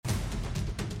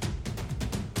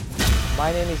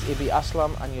My name is Ibi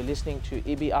Aslam and you're listening to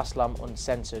Ibi Aslam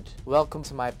Uncensored. Welcome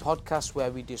to my podcast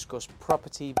where we discuss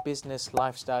property, business,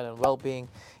 lifestyle and well-being.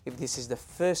 If this is the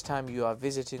first time you are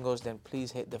visiting us, then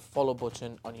please hit the follow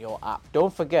button on your app.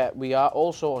 Don't forget, we are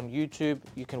also on YouTube.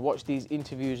 You can watch these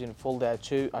interviews in full there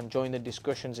too and join the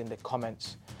discussions in the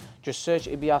comments. Just search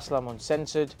Ibi Aslam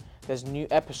Uncensored. There's new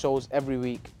episodes every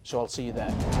week, so I'll see you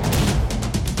there.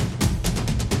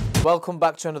 Welcome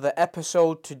back to another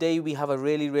episode. Today we have a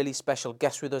really special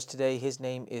guest with us today. His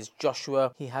name is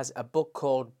Joshua. He has a book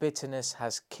called Bitterness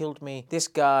Has Killed Me. This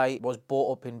guy was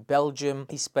brought up in Belgium.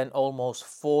 He spent almost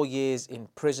 4 years in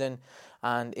prison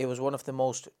and it was one of the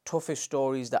most toughest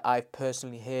stories that I've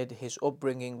personally heard. His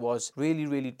upbringing was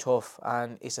really tough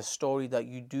and it's a story that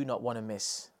you do not want to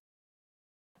miss.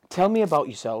 Tell me about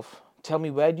yourself. Tell me,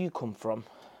 where do you come from?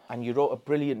 And you wrote a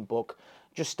brilliant book.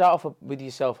 Just start off with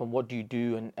yourself and what do you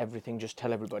do and everything. Just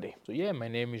tell everybody. So yeah, my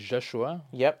name is Joshua.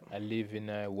 Yep. I live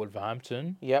in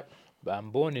Wolverhampton. Yep. But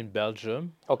I'm born in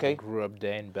Belgium. Okay. I grew up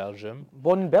there in Belgium.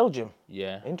 Born in Belgium?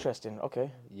 Yeah. Interesting. Okay.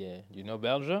 Yeah. You know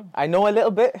Belgium? I know a little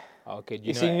bit. Okay.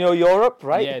 You know Europe,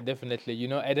 right? Yeah, definitely. You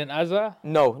know Eden Hazard?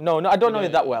 No. I don't know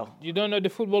it that well. You don't know the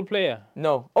football player?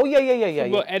 No. Oh, yeah.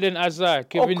 Eden Hazard,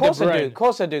 Kevin of course De Bruyne. I do. Of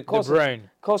course I do. Of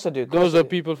course I do. Those are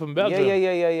people from Belgium.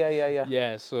 Yeah.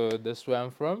 Yeah, so that's where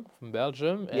I'm from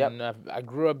Belgium. And I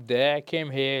grew up there. I came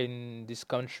here in this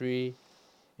country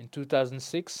in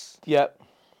 2006. Yep.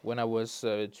 When I was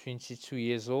 22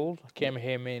 years old. I came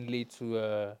here mainly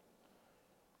to,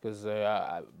 because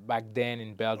back then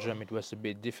in Belgium it was a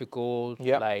bit difficult,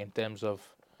 like in terms of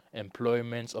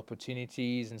employment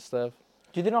opportunities and stuff.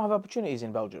 Do they not have opportunities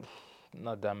in Belgium?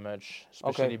 Not that much,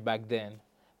 especially back then.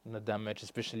 Not that much,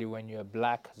 especially when you're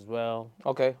black as well.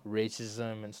 Okay.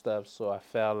 Racism and stuff. So I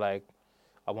felt like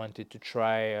I wanted to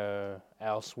try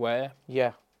elsewhere.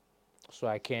 Yeah. So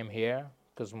I came here.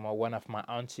 Because one of my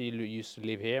auntie used to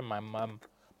live here, my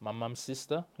mom's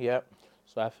sister. Yeah.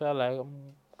 So I felt like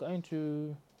I'm going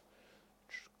to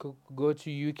go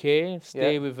to UK,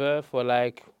 stay with her for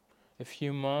like a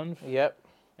few months. Yep.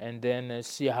 And then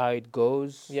see how it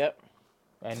goes. Yep.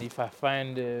 And if I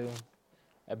find if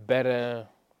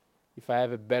I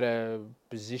have a better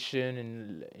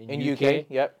position in UK,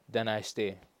 yep, then I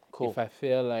stay. Cool. If I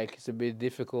feel like it's a bit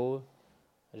difficult,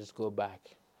 I just go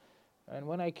back. And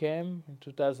when I came in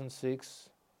 2006,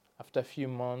 after a few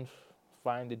months,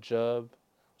 find a job,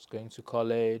 was going to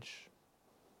college,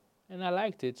 and I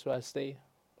liked it, so I stayed.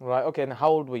 Right, okay, and how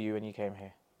old were you when you came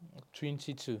here?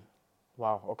 22.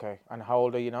 Wow, okay. And how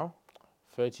old are you now?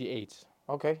 38.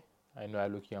 Okay. I know I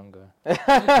look younger.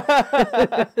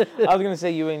 I was going to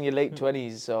say you were in your late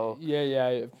 20s, so...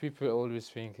 Yeah, people always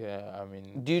think,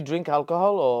 Do you drink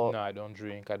alcohol, or...? No, I don't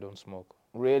drink, I don't smoke.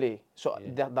 Really? So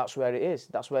that's where it is.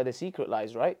 That's where the secret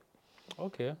lies, right?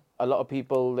 Okay. A lot of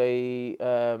people, they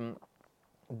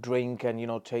drink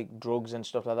and, take drugs and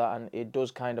stuff like that, and it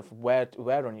does kind of wear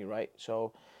on you, right?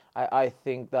 So I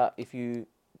think that if you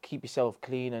keep yourself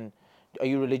clean and... Are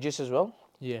you religious as well?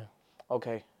 Yeah.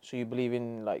 Okay. So you believe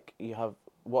in, like, you have...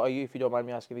 What are you, if you don't mind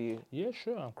me asking you? Yeah,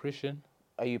 sure, I'm Christian.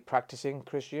 Are you practicing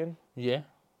Christian? Yeah,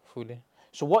 fully.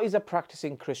 So what is a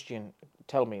practicing Christian?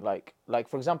 Tell me, like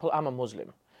for example, I'm a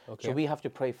Muslim. Okay. So we have to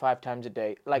pray 5 times a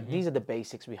day. Like these are the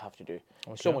basics we have to do.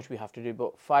 Okay. So much we have to do,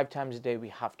 but 5 times a day we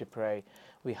have to pray.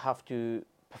 We have to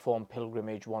perform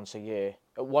pilgrimage once a year,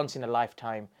 once in a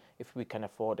lifetime if we can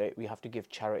afford it. We have to give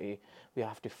charity. We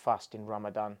have to fast in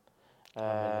Ramadan.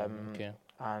 Okay.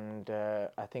 And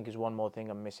I think there's one more thing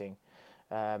I'm missing.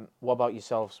 What about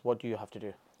yourselves? What do you have to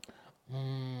do?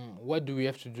 What do we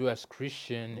have to do as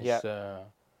Christians?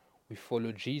 We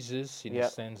follow Jesus in the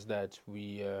sense that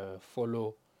we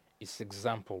follow his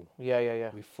example.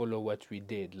 Yeah. We follow what he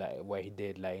did, like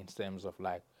in terms of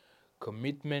like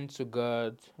commitment to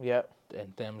God. Yeah.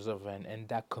 In terms of and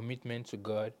that commitment to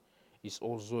God is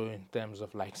also in terms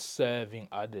of like serving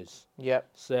others. Yep.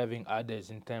 Serving others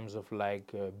in terms of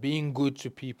like being good to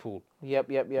people. Yep.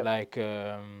 Like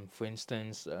for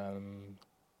instance,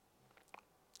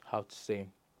 how to say,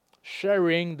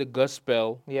 sharing the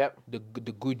gospel. Yep.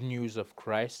 The good news of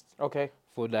Christ. Okay.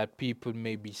 For that people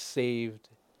may be saved,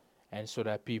 and so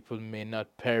that people may not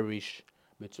perish,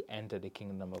 but to enter the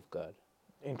kingdom of God.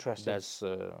 Interesting. That's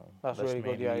really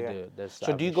good. Yeah. That's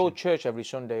so do you go to church every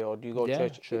Sunday, or do you go to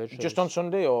church just on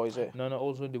Sunday, or is it? No,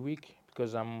 also the week,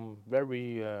 because I'm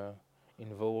very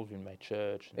involved in my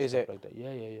church and is stuff it? like that.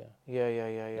 Yeah.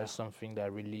 Yeah. That's something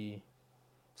that really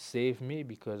saved me,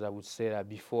 because I would say that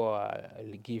before I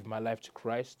gave my life to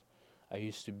Christ, I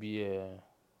used to be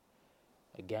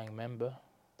a gang member.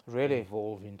 Really?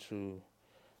 Involved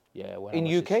when in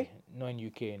UK? No, in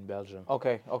UK, in Belgium.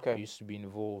 Okay. I used to be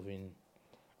involved in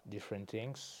different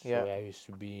things. Yeah. So I used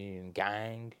to be in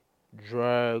gang,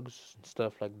 drugs, and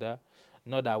stuff like that.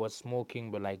 Not that I was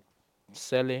smoking, but like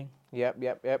selling Yep,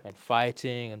 yep, yep. and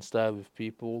fighting and stuff with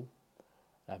people.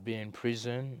 I've been in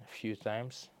prison a few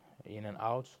times, in and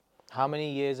out. How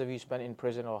many years have you spent in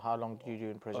prison, or how long did you do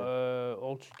in prison?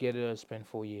 Altogether, I spent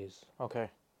 4 years. Okay.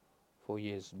 4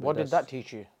 years, but What did that's that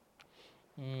teach you?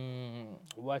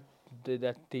 what did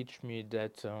that teach me?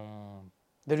 That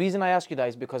The reason I ask you that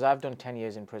is because I've done 10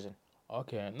 years in prison,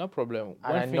 okay, no problem.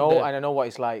 and One thing that I know what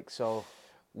it's like. So,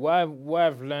 what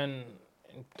I've learned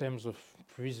in terms of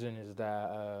prison is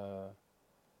that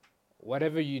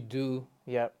whatever you do,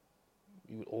 yeah,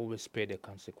 you will always pay the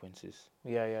consequences.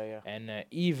 yeah, yeah, yeah. And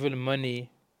evil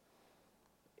money,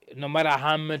 no matter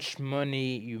how much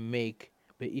money you make,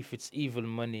 but if it's evil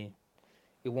money,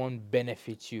 it won't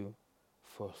benefit you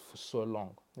for so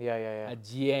long. Yeah, yeah, yeah. At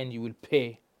the end, you will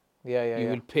pay. Yeah, yeah, You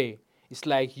yeah. will pay. It's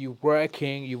like you're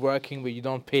working, but you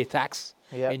don't pay tax,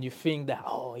 Yeah. and you think that,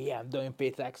 oh yeah, I'm doing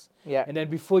pay tax, Yeah. and then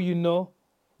before you know,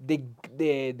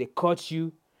 they caught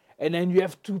you, and then you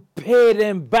have to pay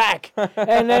them back,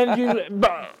 and then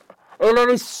and then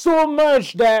it's so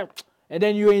much that, and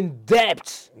then you're in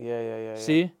debt. Yeah, yeah, yeah, yeah.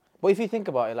 See? But if you think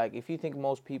about it, like if you think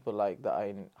most people like that are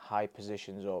in high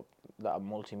positions or that are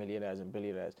multimillionaires and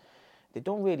billionaires, they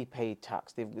don't really pay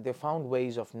tax. They've found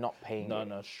ways of not paying No, it.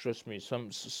 no, trust me. Some.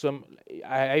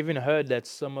 I even heard that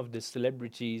some of the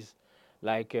celebrities,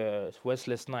 like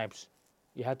Wesley Snipes,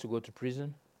 he had to go to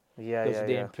prison Yeah, because yeah,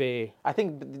 they yeah. didn't pay. I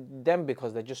think them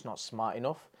because they're just not smart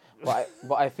enough.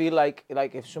 But I feel like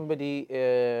if somebody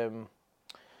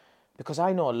because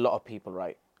I know a lot of people,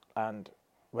 right? And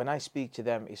when I speak to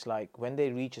them, it's like when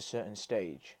they reach a certain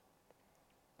stage,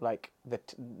 like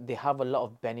that they have a lot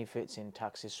of benefits in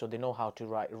taxes, so they know how to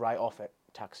write off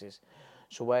taxes.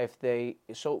 So where if they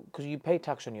because you pay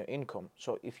tax on your income,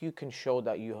 so if you can show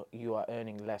that you are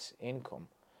earning less income,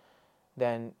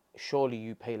 then surely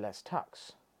you pay less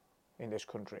tax in this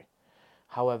country.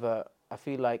 However, I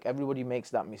feel like everybody makes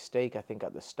that mistake. I think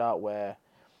at the start where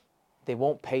they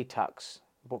won't pay tax,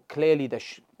 but clearly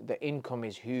the income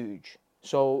is huge.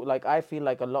 So like I feel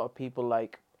like a lot of people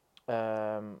like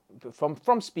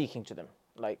from speaking to them,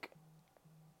 like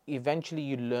eventually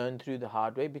you learn through the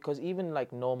hard way, because even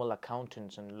like normal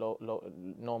accountants and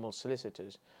normal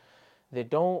solicitors, they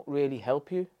don't really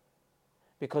help you,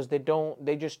 because they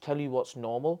just tell you what's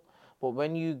normal. But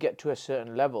when you get to a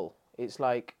certain level, it's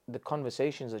like the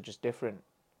conversations are just different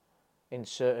in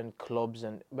certain clubs.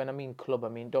 And when I mean club, I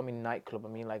mean don't mean nightclub, I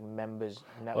mean like members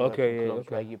networking Okay, yeah, clubs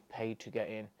where okay. you pay to get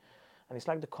in. And it's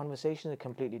like the conversations are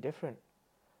completely different.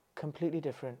 Completely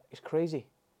different. It's crazy.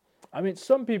 I mean,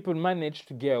 some people manage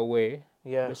to get away,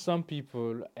 Yeah. but some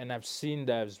people, and I've seen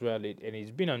that as well, and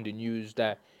it's been on the news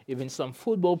that even some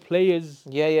football players,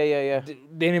 Yeah, yeah, yeah, yeah.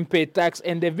 they didn't pay tax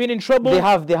and they've been in trouble. They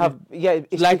have, yeah.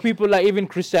 It's Like people like even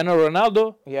Cristiano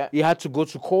Ronaldo, yeah, he had to go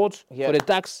to court yeah, for the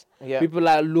tax. yeah, People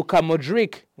like Luka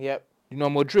Modric, yeah, you know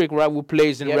Modric, right, who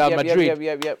plays in yep, Real yep, yep, Madrid, yep,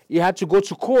 yep, yep. he had to go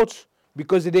to court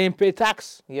because he didn't pay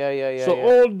tax. Yeah, yeah, yeah, So yeah.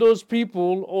 all those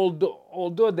people,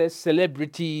 although they're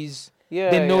celebrities, Yeah,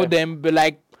 they know yeah. them, but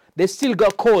like they still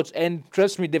got caught. And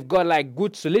trust me, they've got like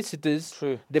good solicitors.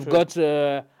 True, They've true.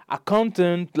 got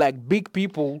accountant, like big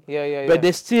people. Yeah, yeah, But yeah.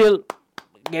 they still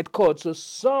get caught.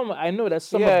 So I know that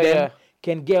some Yeah, of them yeah.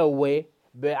 can get away,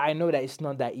 but I know that it's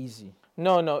not that easy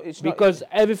No, no, it's not. because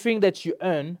everything that you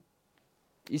earn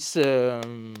is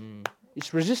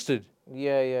it's registered.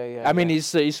 Yeah, yeah, yeah. I mean,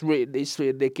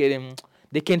 yeah.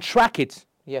 they can track it.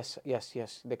 Yes, yes,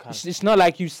 yes. They can. It's not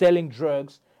like you selling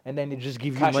drugs and then they just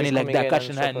give you Cash money is like coming that, in cash and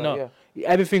in stuff hand. like No, that,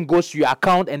 everything goes to your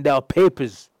account and there are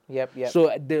papers. Yep, yep. So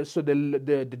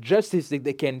the justice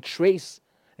they can trace,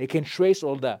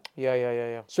 all that. Yeah, yeah, yeah,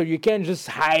 yeah. So you can't just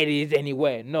hide it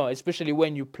anywhere. No, especially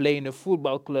when you play in a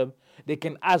football club, they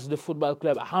can ask the football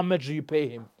club how much do you pay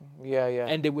him, Yeah, yeah.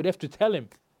 and they would have to tell him,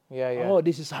 Yeah, yeah. oh,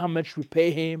 this is how much we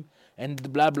pay him, and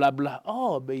blah blah blah.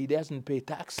 Oh, but he doesn't pay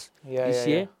tax Yeah, this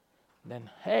yeah, year. yeah. Then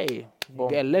hey, you Boom.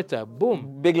 get a letter,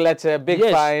 boom. Big letter, big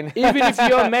Yes, fine. even if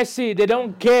you're Messi, they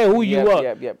don't care who you Yep, are.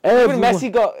 yep, yep. Even Everyone-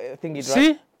 Messi got thingied, right?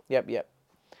 See, Yep, yep.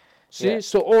 see. Yeah.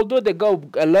 So although they got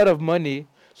a lot of money,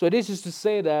 so this is to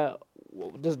say that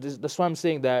that's why I'm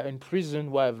saying that in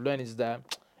prison, what I've learned is that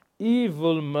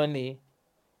evil money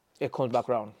It comes back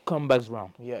round. comes back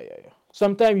round. Yeah, yeah, yeah.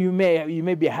 Sometimes you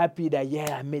may be happy that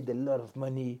yeah, I made a lot of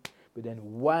money, but then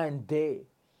one day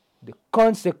the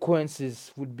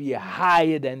consequences would be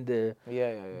higher than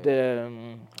Yeah, yeah,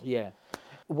 yeah. yeah.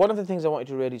 One of the things I wanted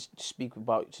to really speak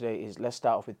about today is, let's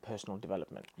start off with personal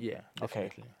development. Yeah, Okay.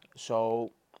 definitely.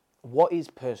 So, what is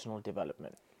personal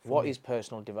development? What me. is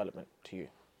personal development to you?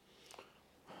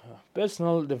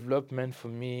 Personal development for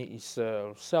me is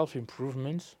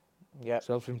self-improvement. Yeah.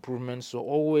 Self-improvement, so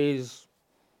always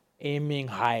aiming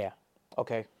higher.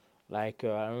 Okay. Like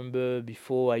I remember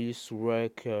before I used to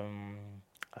work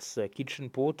as a kitchen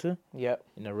porter Yeah.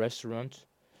 in a restaurant,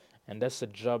 and that's a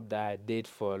job that I did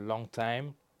for a long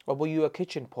time. Or were you a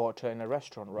kitchen porter in a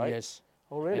restaurant, right? Yes,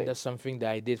 Oh, and really? that's something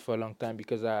that I did for a long time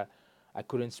because I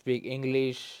couldn't speak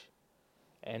English,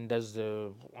 and that's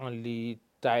the only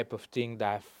type of thing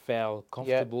that I felt Yeah.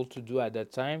 comfortable to do at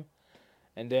that time.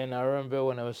 And then I remember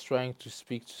when I was trying to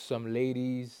speak to some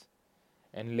ladies,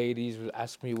 and ladies would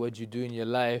ask me, "What you do in your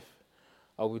life?"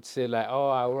 I would say like, "Oh,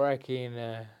 I work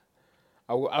in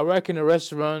I work in a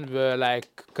restaurant, where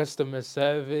like customer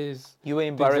service, You were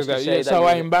things like embarrassed to that." say Yes, that I you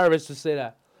was was. embarrassed to say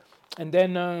that. And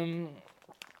then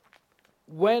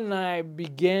when I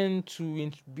began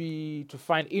to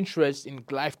find interest in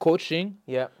life coaching,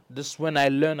 Yeah. this is when I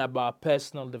learned about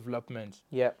personal development.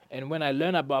 Yeah. And when I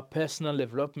learned about personal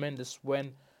development, this is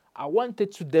when I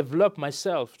wanted to develop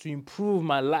myself, to improve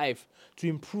my life, to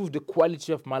improve the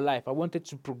quality of my life. I wanted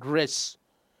to progress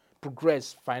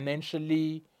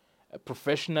financially,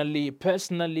 professionally,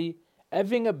 personally,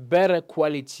 having a better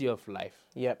quality of life.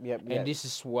 Yep. Yep. And Yep. this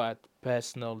is what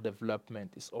personal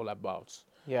development is all about,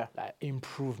 Yeah. like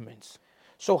improvements.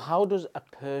 So, how does a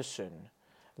person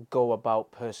go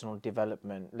about personal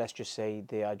development? Let's just say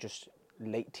they are just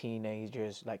late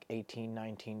teenagers, like 18,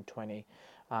 19, 20,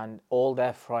 and all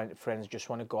their friends just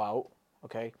want to go out,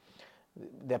 okay?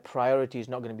 Their priority is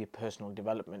not going to be personal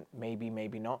development. Maybe,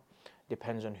 maybe not.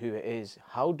 Depends on who it is.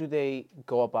 How do they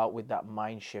go about with that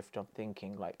mind shift of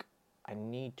thinking, like, I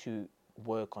need to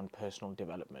work on personal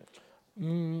development?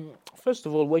 First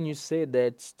of all, when you say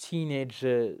that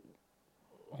teenagers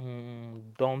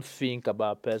don't think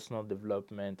about personal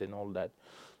development and all that,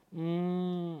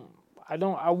 mm,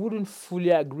 I wouldn't fully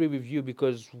agree with you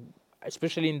because,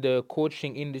 especially in the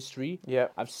coaching industry, Yeah,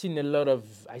 I see a lot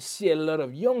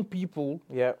of young people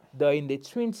yeah, that are in their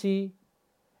 20.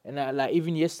 And like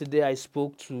even yesterday, I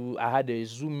had a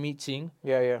Zoom meeting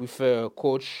yeah, yeah, with a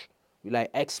coach, like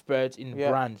expert in yeah,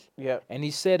 brand, yeah. and he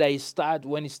said that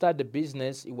when he started the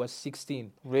business, he was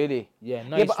 16. Really? Yeah,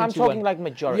 now Yeah, he's but I'm talking 21. like Yeah,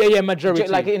 majority. yeah, Like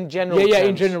majority. in Yeah, general yeah, in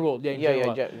terms. general. Yeah, in Yeah, yeah,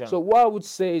 general. general. So what I would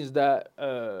say is that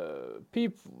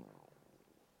people,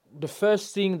 the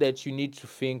first thing that you need to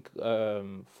think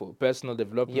for personal Yeah,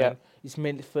 development is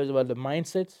mainly first of all the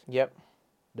mindset. yep,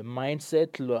 The mindset.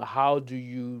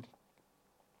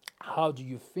 How do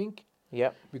you think?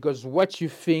 yep. Because what you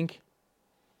think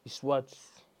is what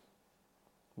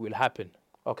will happen.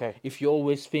 Okay. If you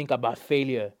always think about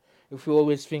failure, if you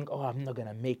always think, oh, I'm not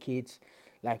gonna make it,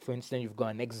 like for instance, you've got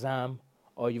an exam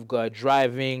or you've got a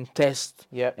driving test,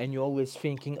 Yep. and you're always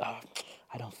thinking, oh,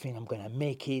 I don't think I'm gonna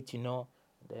make it,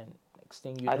 then next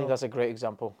thing you I think know, that's a great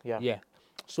example. Yeah. yeah.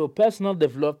 So personal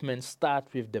development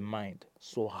starts with the mind.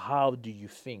 So how do you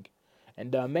think?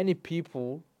 And there are many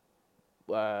people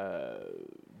uh,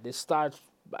 they start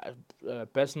by,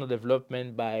 personal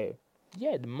development by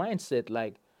the mindset.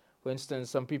 Like for instance,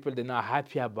 some people they're not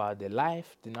happy about their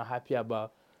life. They're not happy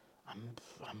about I'm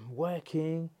I'm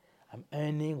working, I'm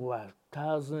earning what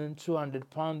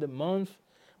 £1,200 a month.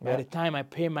 By Yeah. the time I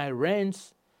pay my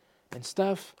rent and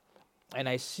stuff, and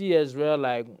I see as well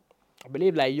like I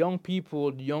believe like young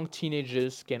people, young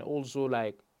teenagers can also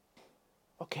like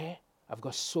okay, I've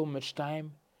got so much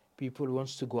time. People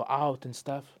wants to go out and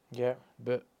stuff, Yeah.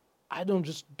 but I don't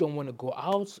want to go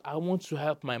out. I want to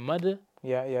help my mother.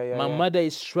 Yeah. Yeah. Yeah. My Yeah. mother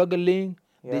is struggling.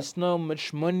 Yeah. There's not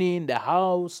much money in the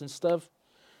house and stuff.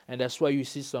 And that's why you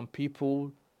see some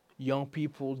people, young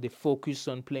people, they focus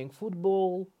on playing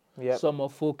football. Yep. Some are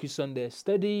focused on their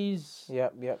studies.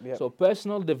 Yep. Yep. Yep. So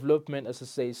personal development, as I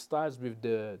say, starts with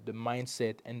the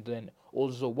mindset, and then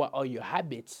also what are your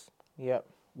habits? Yep.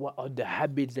 What are the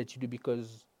habits that you do?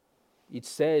 Because it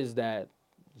says that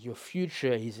your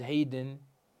future is hidden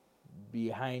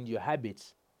behind your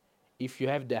habits. If you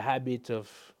have the habit of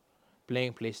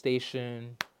playing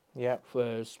PlayStation, Yep.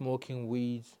 for smoking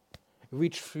weed,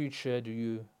 which future do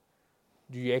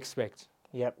you expect?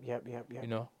 Yep. Yep. Yep. You Yep.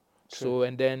 know. True. So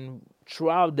and then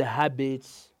throughout the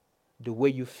habits, the way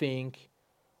you think,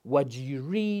 what do you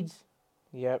read?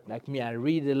 Yep. Like me, I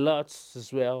read a lot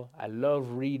as well. I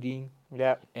love reading,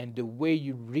 Yep. and the way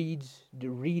you read, the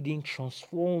reading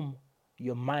transform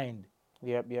your mind.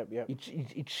 Yep. Yep. Yep.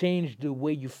 It changed the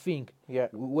way you think.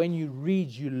 Yep. When you read,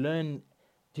 you learn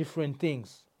different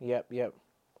things. Yep. Yep.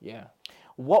 Yeah.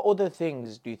 What other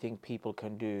things do you think people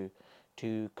can do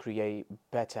to create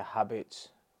better habits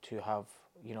to have,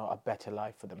 a better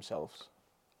life for themselves?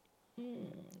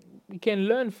 We can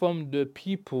learn from the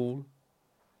people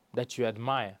that you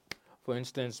admire. For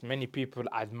instance, many people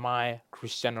admire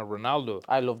Cristiano Ronaldo.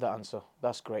 I love that answer.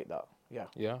 That's great. That. Yeah.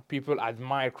 Yeah, people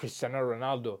admire Cristiano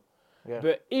Ronaldo. Yeah.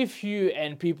 But if you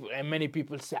and many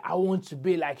people say, I want to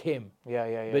be like him. Yeah.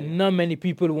 Yeah. Yeah. But yeah. not many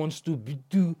people wants to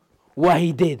do what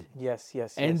he did. Yes.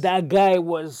 Yes. And yes. that guy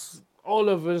was, all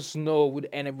of us know, would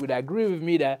agree with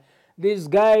me that this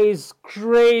guy is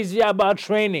crazy about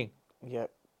training.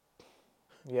 Yep.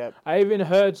 Yep. I even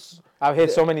heard. I've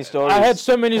heard so many stories. I heard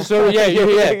so many stories. Yeah.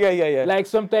 yeah. Like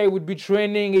sometimes would be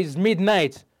training is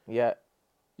midnight. Yeah.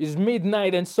 It's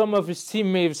midnight, and some of his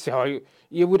teammates say,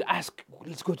 you would ask,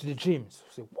 let's go to the gym. So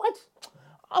say, what?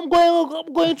 I'm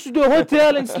going to the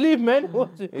hotel and sleep, man.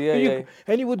 Yeah.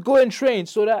 And he would go and train.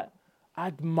 So that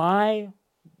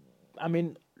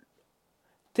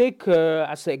take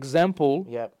as an example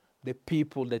Yep. the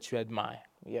people that you admire.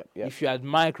 Yep. If you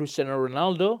admire Cristiano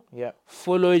Ronaldo, Yep.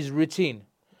 follow his routine.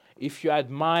 If you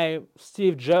admire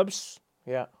Steve Jobs,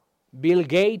 Yeah. Bill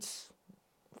Gates,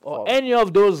 or Follow. any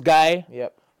of those guys,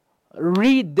 Yep.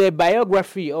 read their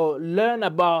biography or learn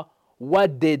about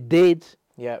what they did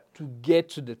Yep. to get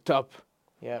to the top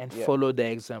Yep. and Yep. follow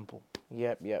their example.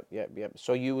 Yep.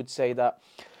 So you would say that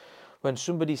when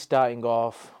somebody's starting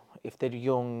off, if they're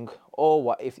young,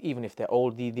 or even if they're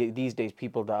old, these days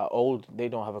people that are old, they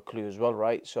don't have a clue as well,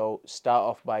 right? So start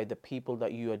off by the people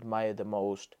that you admire the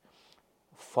most,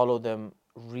 follow them,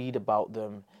 read about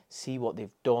them, see what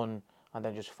they've done, and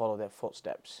then just follow their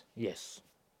footsteps. Yes.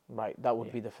 Right, that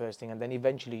would be the first thing, and then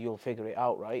eventually you'll figure it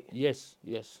out, right? Yes.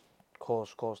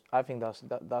 Course. I think that's.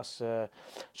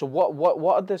 So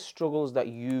what are the struggles that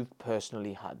you've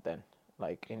personally had then,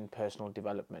 like in personal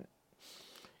development?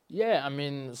 Yeah, I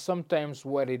mean, sometimes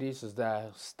what it is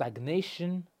that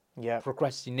stagnation, Yeah.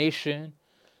 procrastination,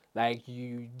 like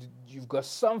you've got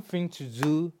something to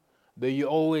do, but you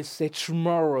always say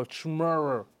tomorrow.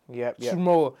 Yep.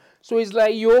 Tomorrow. So it's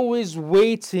like you're always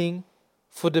waiting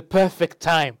for the perfect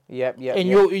time. Yep. And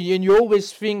you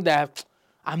always think that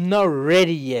I'm not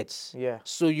ready yet. Yeah.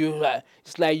 So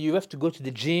it's like you have to go to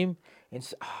the gym and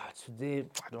say, today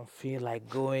I don't feel like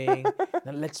going.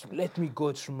 Then let me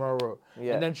go tomorrow.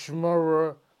 Yeah. And then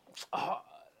tomorrow, I'll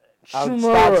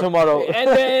start tomorrow.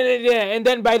 and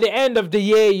then by the end of the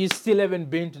year, you still haven't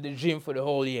been to the gym for the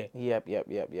whole year. Yep.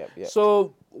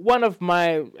 So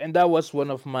that was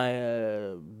one of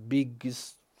my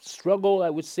biggest struggle, I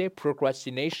would say,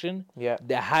 procrastination. Yeah.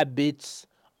 The habits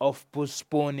of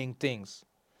postponing things.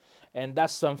 And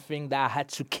that's something that I had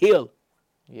to kill.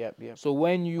 Yep. So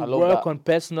when you love work that. on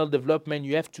personal development,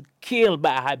 you have to kill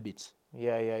bad habits.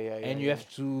 Yeah. And you have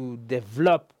to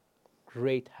develop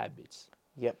great habits.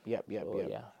 Yep. Oh,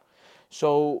 yeah.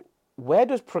 So where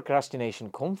does procrastination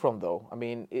come from, though? I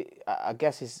mean, I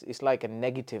guess it's like a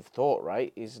negative thought,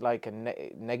 right? It's like a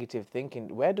negative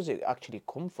thinking. Where does it actually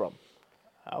come from?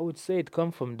 I would say it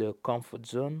comes from the comfort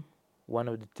zone. One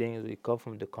of the things, it comes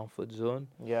from the comfort zone.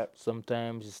 Yeah.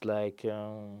 Sometimes it's like,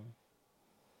 you're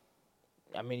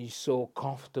so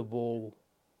comfortable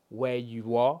where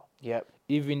you are, Yep.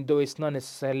 even though it's not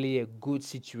necessarily a good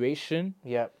situation.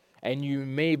 Yep. And you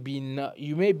maybe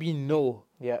know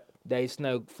Yep. that it's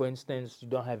not, for instance, you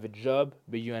don't have a job,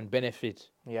 but you're on benefit.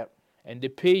 Yep. And they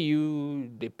pay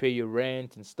your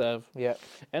rent and stuff. Yep.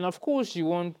 And of course,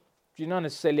 you're not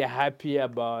necessarily happy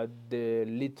about the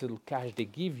little cash they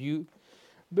give you,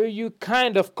 but you're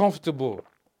kind of comfortable.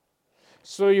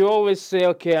 So you always say,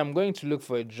 okay, I'm going to look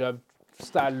for a job,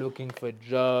 start looking for a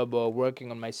job or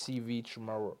working on my CV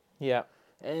tomorrow. Yeah.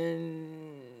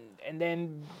 And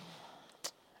then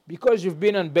because you've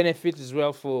been on benefit as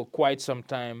well for quite some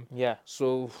time, Yeah.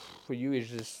 so for you it's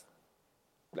just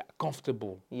like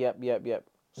comfortable. Yep.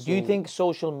 Do you think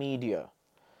social media,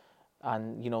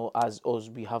 and as us,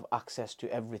 we have access to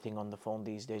everything on the phone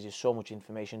these days, there's so much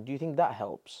information, do you think that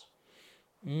helps?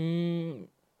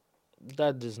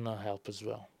 That does not help as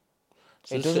well.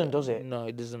 It doesn't, does it? No,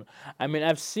 it doesn't. I mean,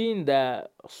 I've seen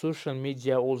that social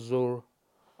media also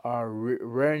are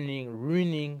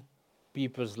ruining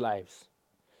people's lives.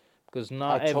 Because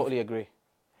now I totally agree.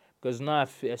 Because now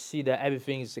I see that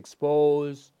everything is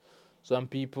exposed. Some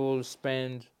people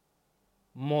spend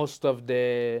most of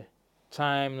their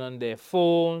time on their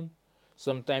phone.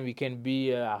 Sometimes you can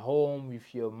be at home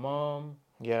with your mom,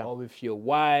 Yeah. or with your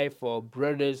wife or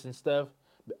brothers and stuff.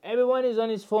 But everyone is on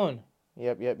his phone,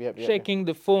 Yep. checking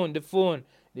the phone, the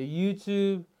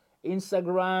YouTube,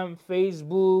 Instagram,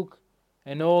 Facebook,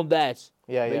 and all that.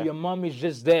 Yeah. But your mom is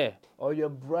just there, or your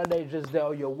brother is just there,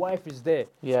 or your wife is there.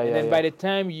 Yeah. And then by the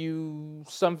time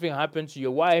something happened to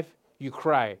your wife, you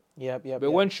cry. Yep.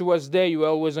 But when she was there, you were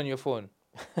always on your phone.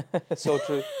 So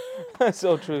true.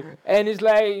 So true. And it's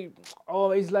like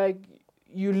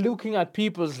you're looking at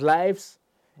people's lives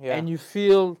Yeah. and you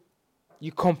feel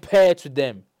you compare to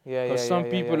them. Yeah, Because yeah, some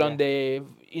yeah, yeah, people yeah, on their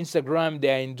Instagram,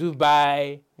 they're in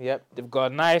Dubai, Yep. they've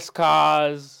got nice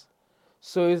cars.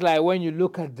 So it's like when you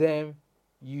look at them,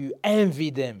 you envy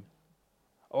them.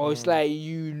 Or it's like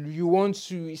you want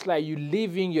to, it's like you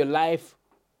living your life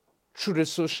through the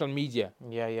social media.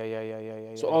 Yeah, yeah, yeah, yeah, yeah,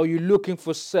 yeah, So yeah. are you looking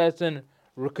for certain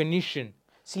recognition?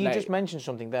 See, you just mentioned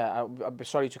something there. I'm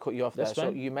sorry to cut you off there. That's So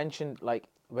fine. you mentioned like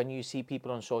when you see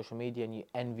people on social media and you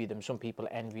envy them. Some people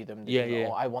envy them. They Yeah, think, yeah.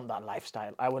 oh, I want that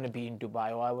lifestyle. I want to be in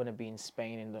Dubai, or I want to be in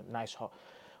Spain in the nice hot.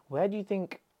 Where do you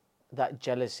think that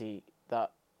jealousy,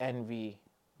 that envy,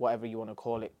 whatever you want to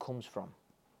call it, comes from?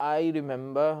 I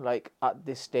remember, like at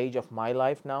this stage of my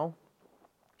life now,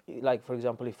 like for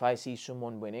example, if I see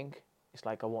someone winning, it's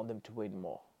like I want them to win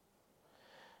more.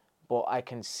 But I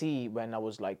can see when I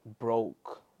was like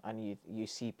broke and you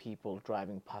see people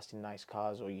driving past in nice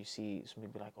cars, or you see some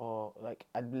people like, oh, like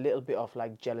a little bit of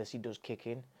like jealousy does kick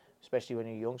in, especially when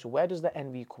you're young. So where does the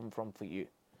envy come from for you?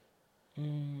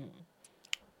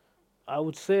 I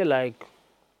would say like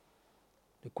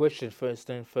the question first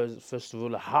of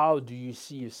all, how do you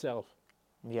see yourself?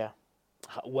 Yeah.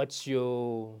 What's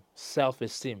your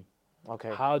self-esteem?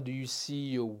 Okay. How do you see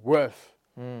your worth?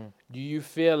 Do you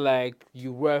feel like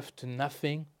you're worth to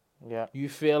nothing? Yeah. You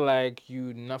feel like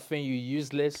you nothing, you're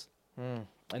useless? And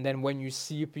then when you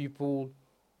see people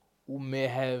who may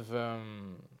have a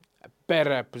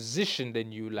better position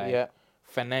than you, like Yeah.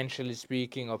 financially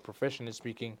speaking or professionally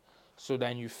speaking, so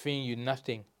then you think you're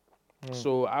nothing.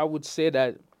 So I would say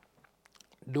that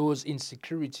those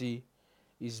insecurity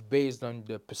is based on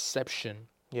the perception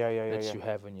Yeah. Yeah. Yeah. that Yeah. you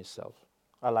have on yourself.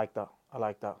 I like that. I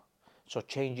like that. So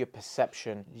change your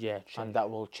perception, Yeah, and change. that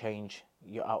will change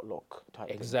your outlook type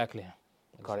thing. Exactly.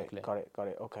 Got it. Exactly. Got it. Got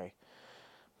it. Okay.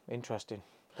 Interesting.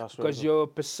 That's really Because good. your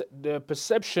the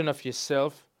perception of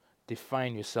yourself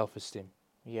define your self-esteem.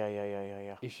 Yeah. Yeah. Yeah. Yeah.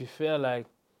 Yeah. If you feel like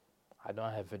I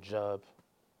don't have a job,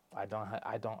 I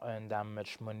don't earn that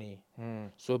much money,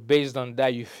 so based on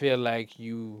that you feel like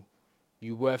you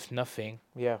worth nothing,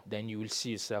 Yeah. then you will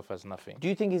see yourself as nothing. Do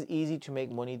you think it's easy to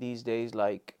make money these days?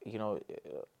 Like, you know,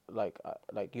 like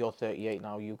you're 38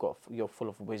 now, you're full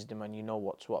of wisdom and you know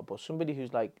what's what. But somebody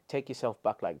who's like, take yourself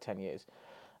back like 10 years,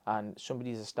 and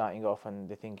somebody's starting off and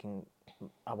they're thinking,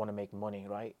 I want to make money,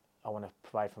 right? I want to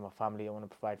provide for my family. I want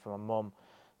to provide for my mom.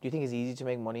 Do you think it's easy to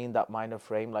make money in that mind of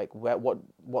frame? Like,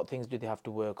 what things do they have to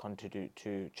work on to do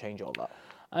to change all that?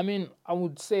 I mean, I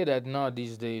would say that now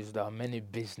these days there are many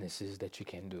businesses that you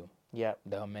can do. Yeah.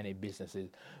 There are many businesses.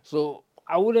 So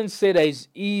I wouldn't say that it's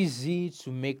easy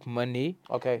to make money,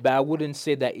 Okay. but I wouldn't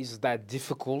say that it's that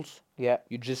difficult. Yeah.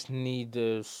 You just need,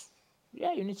 you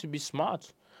need to be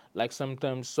smart. Like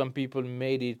sometimes some people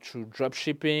made it through drop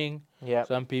shipping. Yeah.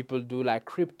 Some people do like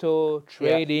crypto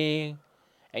trading,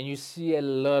 and you see a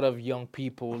lot of young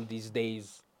people these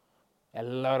days. A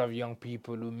lot of young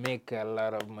people who make a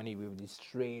lot of money with this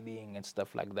trading and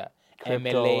stuff like that. Crypto and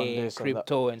MLA, this and that.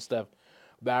 crypto and stuff.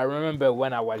 But I remember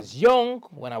when I was young,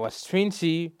 when I was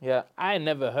 20, Yeah. I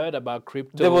never heard about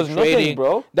crypto There was trading. nothing,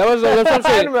 bro. That's what I'm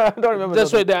saying. I don't remember.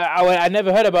 That's nothing. what I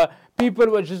never heard about. People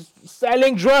were just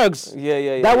selling drugs. Yeah,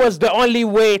 yeah, yeah. That yeah. was the only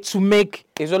way to make.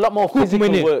 It's a lot more quick physical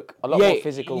money. work. A lot more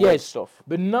physical work stuff.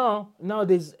 But now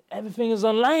there's everything is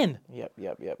online. Yep,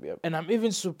 yep, yep, yep. And I'm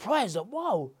even surprised that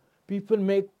wow, people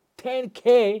make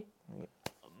 10K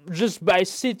just by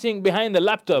sitting behind the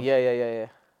laptop. Yeah, yeah, yeah, yeah.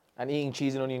 And eating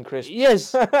cheese and onion crisps.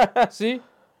 Yes. See?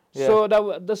 Yeah. So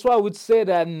that's why I would say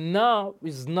that now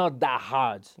it's not that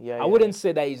hard. Yeah, I yeah, wouldn't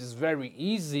say that it's very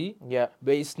easy, Yeah,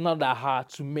 but it's not that hard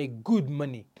to make good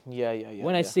money. yeah, yeah, yeah.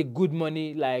 When I yeah. say good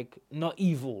money, like not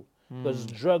evil, because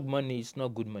drug money is not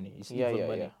good money. It's Yeah, evil yeah,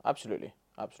 money. yeah. Absolutely,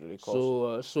 absolutely. Of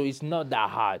course. So it's not that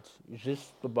hard. It's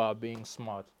just about being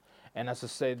smart. And as I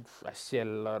said, I see a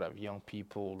lot of young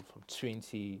people from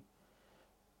 20.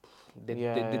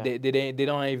 They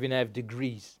don't even have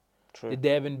degrees. True. They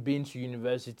haven't been to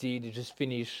university. They just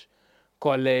finish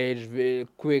college very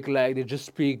quick. Like they just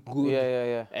speak good. Yeah, yeah,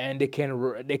 yeah. And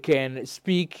they can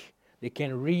speak. They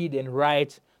can read and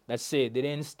write. That's it. They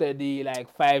didn't study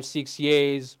like 5-6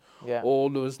 years. Yeah. All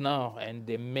those now, and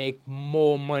they make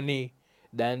more money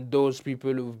than those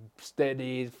people who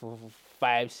studied for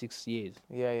 5-6 years.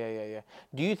 Yeah, yeah, yeah, yeah.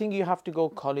 Do you think you have to go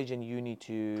college and uni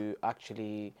to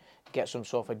actually get some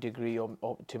sort of a degree, or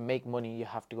to make money you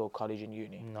have to go college and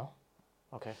uni? No.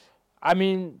 Okay. I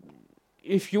mean,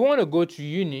 if you want to go to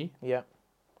uni, Yeah.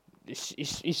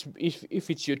 if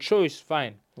it's your choice,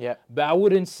 fine. Yeah. But I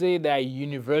wouldn't say that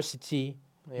university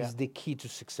Yeah. is the key to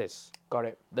success. Got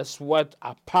it. That's what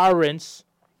our parents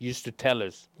used to tell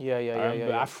us. Yeah, yeah, I yeah,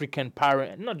 remember yeah. African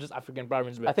parents, not just African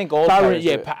parents, I but think all parents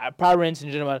do yeah, it. parents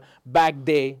in general.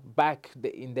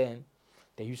 In then,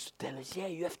 they used to tell us, yeah,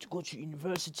 you have to go to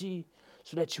university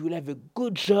so that you will have a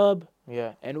good job.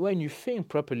 Yeah, And when you think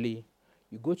properly,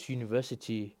 you go to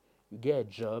university, you get a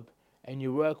job, and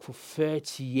you work for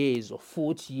 30 years or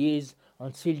 40 years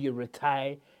until you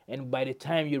retire. And by the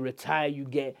time you retire, you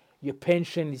get your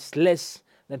pension is less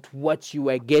than what you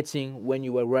were getting when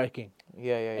you were working.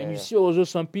 yeah, yeah, And yeah, you yeah. see also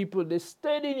some people, they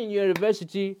studying in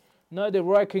university, now they're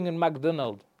working in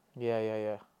McDonald's. Yeah,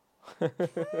 yeah, yeah.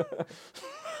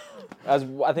 As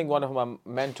I think one of my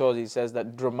mentors, he says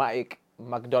that dramatic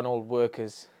McDonald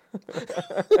workers.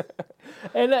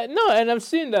 And no, and I've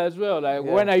seen that as well. Like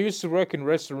Yeah, when I used to work in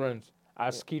restaurants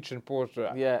as kitchen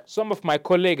porter, yeah, some of my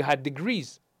colleagues had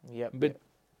degrees, yep, but yep.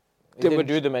 It they were didn't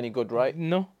do them any good, right?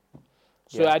 no.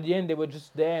 So Yeah, at the end, they were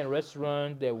just there in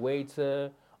restaurant, they're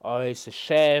waiter, or he's a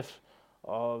chef,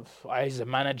 or he's a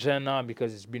manager now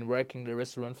because he's been working the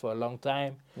restaurant for a long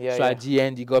time. yeah, So yeah, at the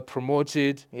end, he got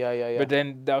promoted. yeah, yeah, yeah, But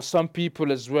then there are some people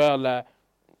as well.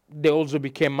 They also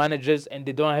became managers and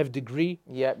they don't have degree.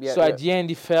 yep, yep, So at yep. the end,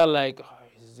 he felt like oh,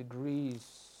 his degree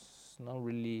is not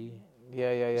really,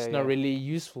 Yeah, yeah, yeah, it's not yeah. really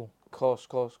useful.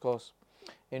 Course.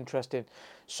 Interesting.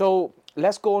 So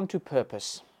let's go on to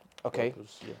purpose. Okay.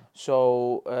 Purpose, yeah.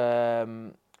 So,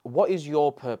 what is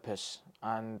your purpose,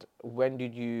 and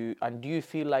do you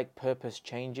feel like purpose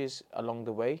changes along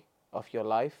the way of your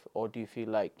life, or do you feel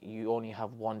like you only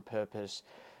have one purpose,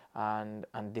 and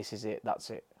this is it, that's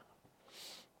it?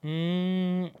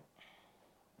 Mm,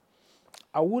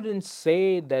 I wouldn't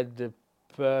say that the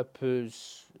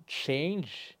purpose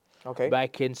change, Okay. but I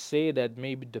can say that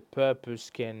maybe the purpose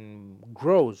can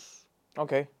grows,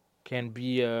 Okay. can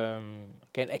be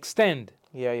can extend,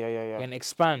 Yeah, yeah, yeah, yeah. can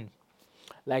expand.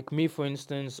 Like me, for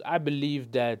instance, I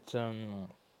believe that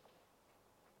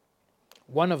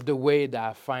one of the way that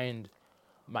I find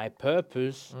my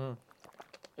purpose, Mm.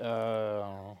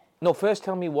 uh, No, first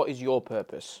tell me what is your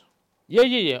purpose,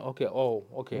 yeah. Okay. Oh,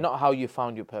 okay. not how you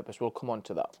found your purpose. We'll come on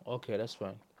to that. Okay, that's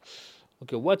fine.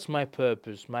 Okay, what's my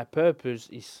purpose? My purpose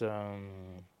is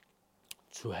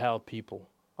to help people,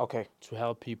 Okay,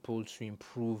 to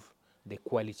improve the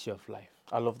quality of life.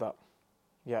 I love that.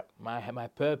 Yeah, My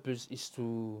purpose is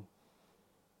to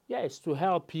yeah, it's to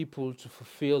help people to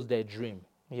fulfill their dream.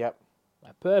 yeah,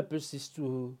 My purpose is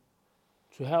to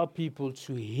help people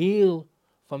to heal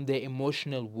from their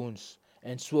emotional wounds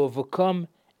and to overcome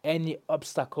any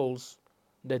obstacles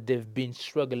that they've been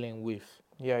struggling with.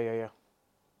 yeah, yeah, yeah.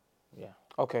 Yeah.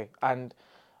 Okay, and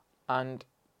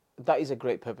that is a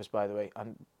great purpose, by the way.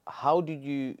 And how did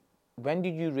you, when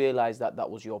did you realize that that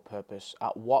was your purpose?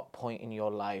 At what point in your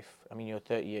life? I mean, you're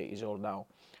 38 years old now.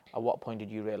 At what point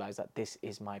did you realize that this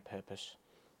is my purpose?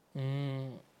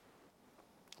 Mm,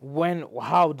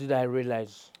 how did I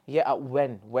realize? Yeah, at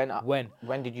When?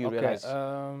 when did you Okay. realize?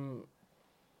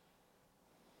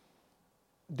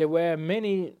 There were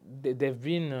many. There've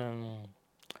been.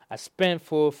 I spent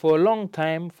for a long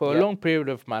time, for a Yeah, long period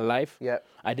of my life. yeah.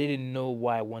 I didn't know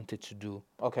what I wanted to do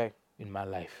Okay, in my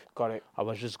life. got it. I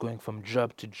was just going from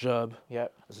job to job. Yeah,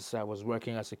 As I said, I was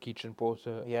working as a kitchen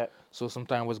porter. yeah, So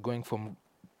sometimes I was going from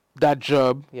that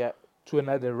job yeah, to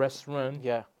another restaurant,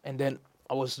 yeah, and then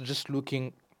I was just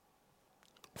looking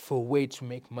for a way to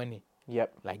make money,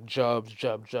 yep. like job.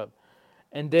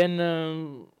 And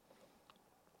then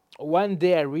one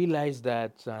day I realized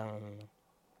that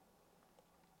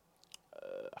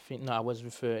I think no, I was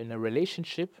with in a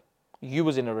relationship. You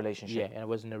was in a Yeah, relationship. and I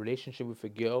was in a relationship with a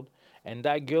girl, and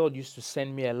that girl used to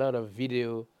send me a lot of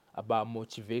video about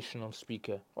motivational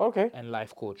speaker Okay, and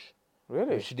life coach. But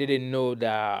really? she didn't know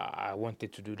that I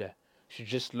wanted to do that. She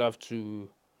just loved to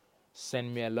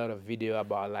send me a lot of video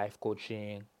about life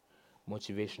coaching,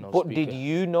 motivational But did speaker.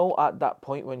 you know at that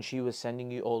point when she was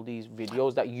sending you all these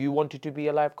videos that you wanted to be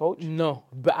a life coach? No,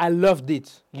 but I loved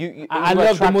it. I You were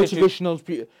loved the attracted to. motivational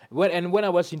speaker. When I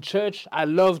was in church, I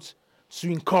loved to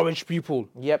encourage people.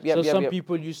 Yep, So yep, yep, some yep.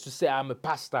 people used to say I'm a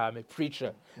pastor, I'm a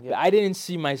preacher. But Yep. I didn't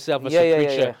see myself as Yeah, a yeah, yeah,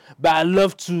 preacher. yeah. But I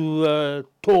love to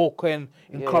talk and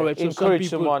Yeah, yeah. encourage. So some Encourage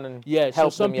people, someone and yeah. So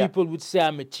help some them. Yeah, people would say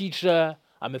I'm a teacher,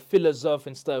 I'm a philosopher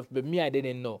and stuff. But me, I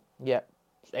didn't know. yeah,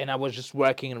 And I was just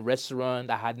working in a restaurant.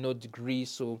 I had no degree,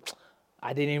 so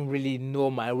I didn't really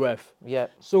know my worth. yeah,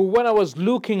 So when I was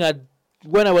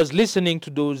listening to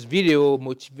those video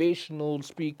motivational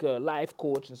speaker, life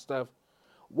coach and stuff,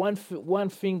 one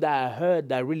thing that I heard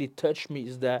that really touched me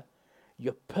is that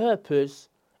your purpose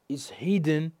is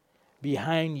hidden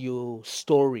behind your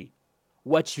story,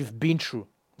 what you've been through.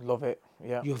 love it.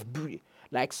 Yeah, You've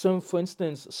like some, for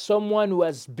instance, someone who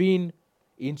has been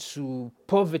into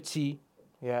poverty,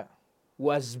 Yeah. who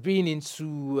has been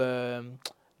into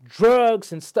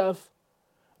drugs and stuff,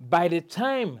 by the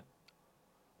time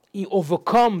he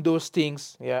overcome those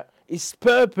things, Yeah. his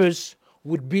purpose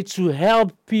would be to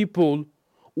help people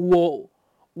who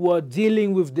are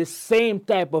dealing with the same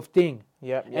type of thing.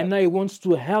 Yeah. Yeah. And now he wants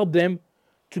to help them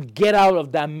to get out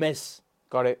of that mess.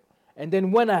 Got it. And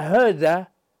then when I heard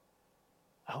that,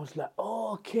 I was like,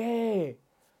 oh, okay.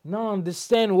 Now I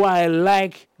understand why I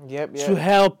like Yep. to Yeah.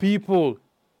 help people.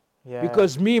 Yeah.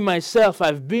 Because me, myself,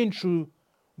 I've been through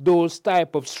those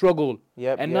type of struggle.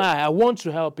 Yep. And Yep. now I want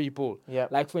to help people.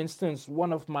 Yep. Like, for instance,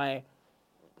 one of my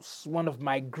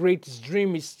greatest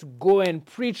dream is to go and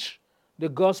preach the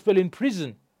gospel in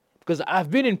prison. Because I've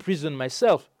been in prison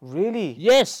myself. Really?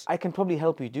 Yes. I can probably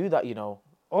help you do that, you know.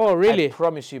 Oh, really? I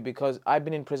promise you, because I've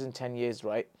been in prison 10 years,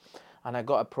 right? And I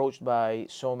got approached by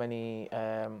so many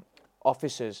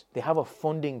officers. They have a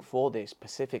funding for this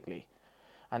specifically.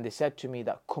 And they said to me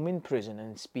that come in prison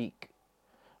and speak,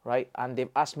 right? And they've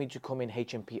asked me to come in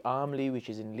HMP Armley, which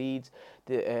is in Leeds.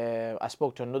 I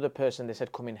spoke to another person. They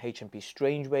said come in HMP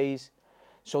Strangeways.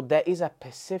 So there is a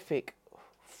specific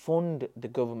fund the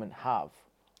government have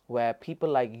where people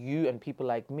like you and people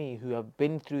like me who have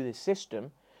been through the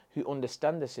system, who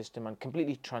understand the system and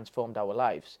completely transformed our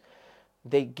lives,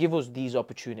 they give us these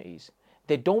opportunities.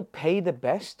 They don't pay the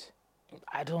best,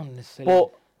 I don't necessarily.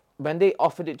 but when they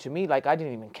offered it to me, like I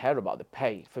didn't even care about the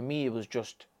pay. For me, it was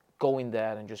just go in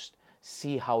there and just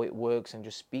see how it works and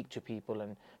just speak to people.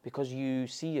 And because you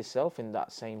see yourself in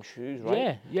that same shoes, right?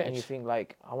 Yeah, yeah. And you think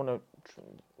like, I want to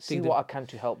see Think what I can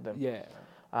to help them. Yeah.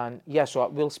 And yeah, so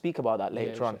we'll speak about that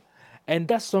later on. Sure. And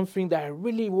that's something that I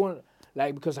really want,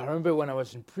 like, because I remember when I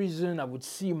was in prison, I would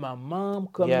see my mom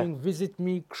coming, visit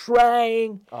me,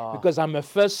 crying, because I'm her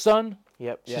first son.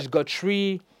 Yep. She's got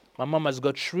three, my mom has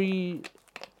got three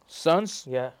sons.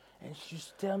 Yeah. And she used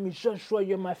to tell me, Joshua,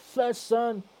 you're my first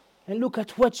son, and look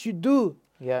at what you do.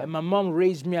 Yeah. And my mom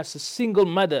raised me as a single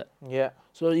mother. Yeah.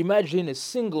 So imagine a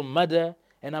single mother,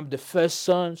 and I'm the first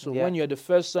son. So when you're the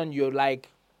first son, you're like,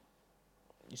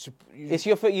 It's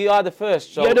you are the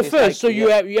first. So you're the it's first, like, so you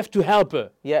have to help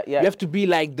her. Yeah. Yeah. You have to be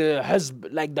like the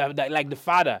husband, like the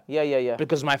father. Yeah. Yeah. Yeah.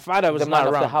 Because my father was The man not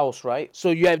of around. the house, right?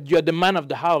 So you're the man of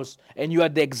the house, and you are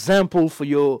the example for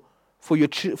your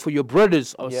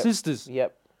brothers or sisters.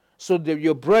 Yep. So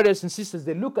your brothers and sisters,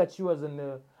 they look at you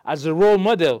as a role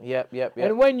model. Yep.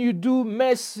 And when you do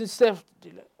mess and stuff,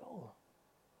 they're like, oh,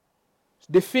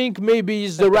 they think maybe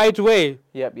it's the right way.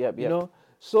 Yep. You know.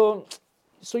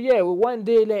 So yeah, one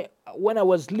day, like when I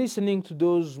was listening to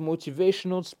those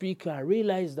motivational speakers, I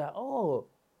realized that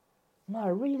I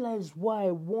realized why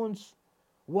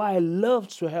I love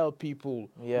to help people,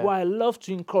 why I love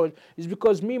to encourage. It's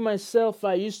because me myself,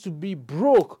 I used to be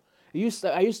broke. I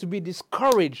used to be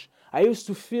discouraged. I used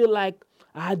to feel like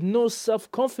I had no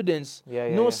self-confidence,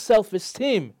 no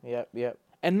self-esteem. Yep.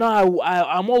 And now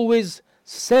I'm always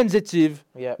sensitive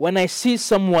when I see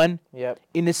someone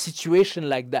in a situation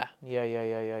like that.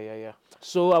 Yeah.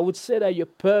 So I would say that your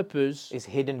purpose Is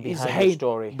hidden behind your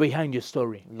story. Behind your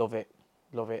story. Love it.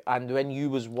 And when you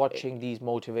was watching these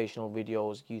motivational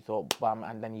videos, you thought, bam,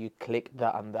 and then you clicked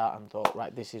that and thought,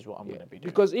 right, this is what I'm going to be doing.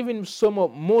 Because even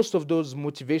most of those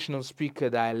motivational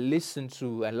speakers that I listen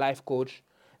to and life coach,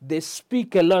 they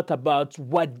speak a lot about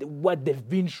what they've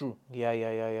been through.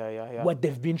 Yeah. What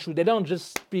they've been through. They don't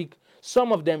just speak.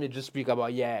 Some of them, they just speak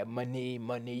about, money.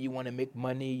 You want to make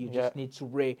money. You just need to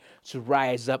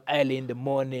rise up early in the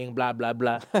morning, blah, blah,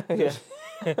 blah. Yeah.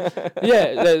 I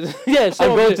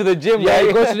go to the gym, right?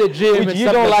 I go to the gym. Which you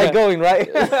don't like going, right?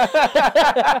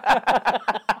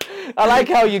 I like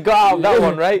how you got out that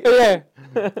one, right? Yeah.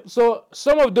 So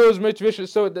some of those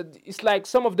motivations, it's like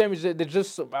some of them they're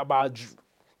just about,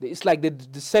 it's like they're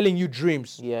selling you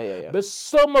dreams. Yeah. But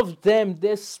some of them,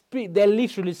 they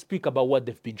literally speak about what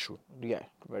they've been through. Yeah,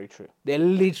 very true. They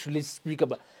literally speak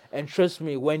about, and trust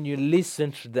me, when you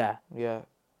listen to that,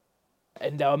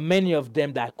 and there are many of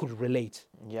them that I could relate.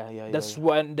 That's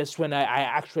when I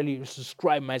actually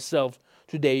subscribe myself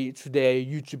to their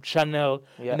YouTube channel,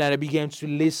 and then I began to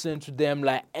listen to them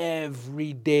like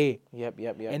every day. Yep.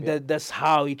 And that's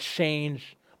how it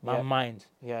changed my mind.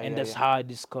 And that's how I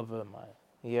discovered my.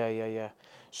 Yeah.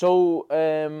 So,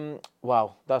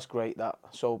 wow, that's great.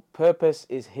 So purpose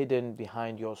is hidden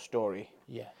behind your story.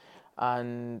 Yeah.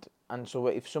 And so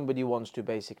if somebody wants to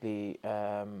basically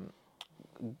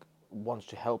wants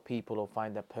to help people or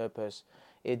find their purpose,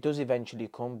 it does eventually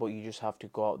come, but you just have to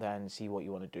go out there and see what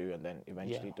you want to do, and then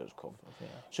eventually it does come. Yeah.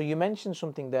 So you mentioned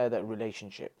something there, that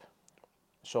relationship.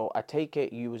 So I take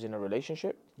it you was in a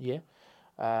relationship. Yeah.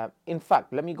 In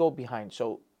fact, let me go behind.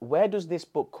 So, where does this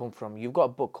book come from? You've got a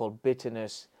book called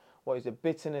Bitterness. What is it?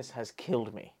 Bitterness Has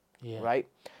Killed Me, Yeah. right?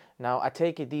 Now, I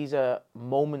take it these are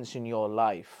moments in your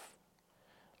life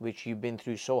which you've been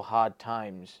through so hard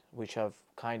times, which have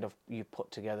kind of you put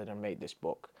together and made this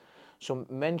book. So,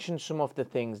 mention some of the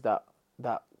things that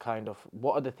kind of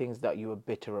what are the things that you were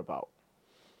bitter about?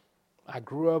 I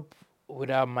grew up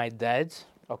without my dad.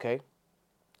 Okay.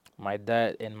 My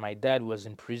dad was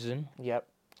in prison. Yep.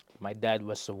 My dad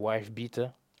was a wife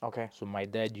beater. Okay. So my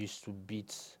dad used to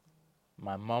beat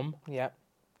my mom, Yep.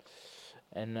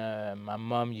 and my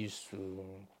mom used to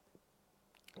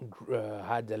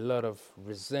had a lot of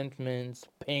resentment,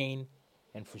 pain,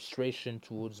 and frustration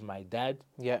towards my dad.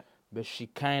 Yeah. But she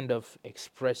kind of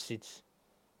expressed it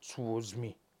towards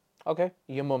me. Okay.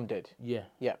 Your mum did. Yeah,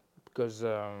 Yeah. because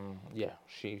yeah,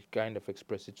 she kind of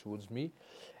expressed it towards me,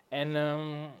 and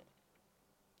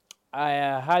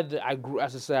I grew,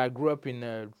 as I said, I grew up in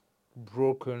a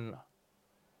broken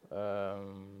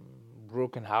um,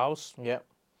 broken house, Yeah.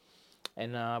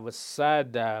 and I was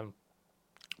sad that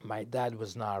my dad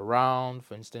was not around.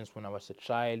 For instance, when I was a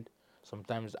child,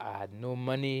 sometimes I had no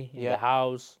money in Yeah. the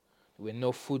house. There were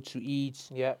no food to eat.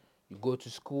 Yeah. You go to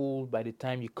school. By the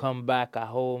time you come back at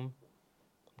home,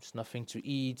 there's nothing to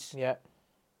eat. Yeah.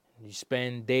 You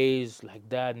spend days like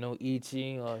that, no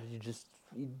eating, or you just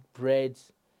eat bread.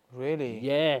 Really?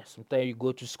 Yeah, sometimes you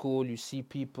go to school, you see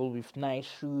people with nice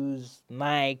shoes,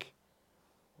 Nike,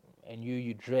 and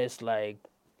you dress like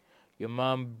your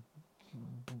mom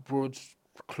brought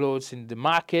clothes in the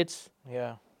market,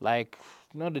 Yeah. like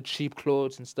not the cheap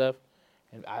clothes and stuff.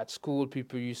 And at school,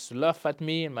 people used to laugh at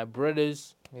me and my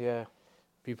brothers. Yeah.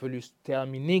 People used to tell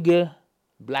me, nigger,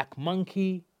 black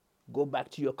monkey, go back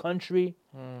to your country.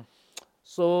 Mm.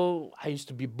 So I used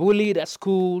to be bullied at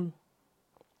school.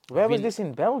 Where was this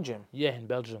in Belgium? Yeah, in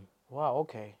Belgium. Wow.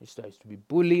 Okay. I used to be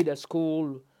bullied at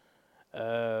school.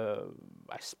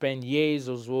 I spent years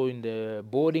as well in the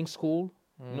boarding school.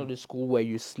 You know, the school where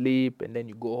you sleep and then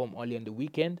you go home only on the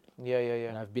weekend. Yeah. Yeah. Yeah.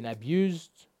 And I've been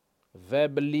abused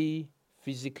verbally,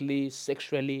 physically,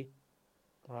 sexually.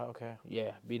 Right. Okay.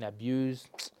 Yeah, been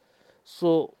abused.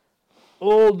 So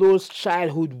all those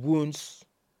childhood wounds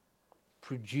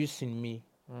produced in me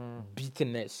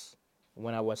bitterness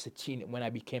when I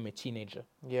became a teenager,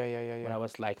 Yeah. Yeah. Yeah. when I Yeah.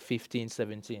 was like 15,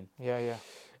 17. Yeah. Yeah.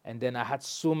 And then I had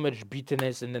so much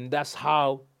bitterness, and then that's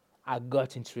how I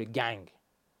got into a gang,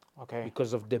 Okay.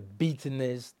 because of the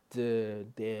bitterness, the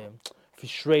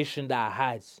frustration that I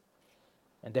had.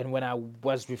 And then when I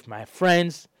was with my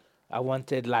friends, I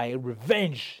wanted like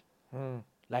revenge, Mm.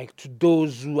 like to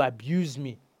those who abused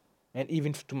me, and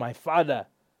even to my father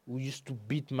who used to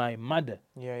beat my mother,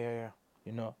 Yeah. Yeah. Yeah.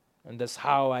 you know. And that's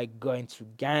how I got into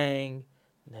gang,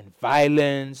 and then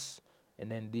violence, and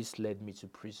then this led me to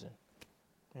prison.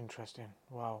 Interesting.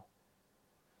 Wow.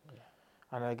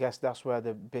 And I guess that's where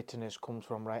the bitterness comes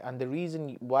from, right? And the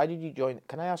reason why did you join?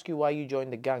 Can I ask you why you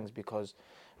joined the gangs? Because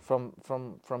from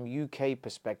UK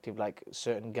perspective, like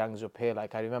certain gangs up here,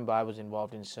 like I remember I was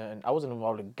involved in certain. I wasn't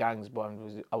involved in gangs, but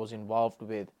I was involved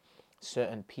with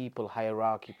certain people,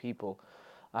 hierarchy people,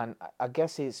 and I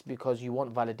guess it's because you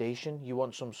want validation, you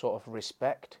want some sort of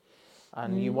respect,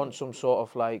 and you want some sort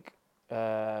of like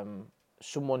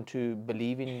someone to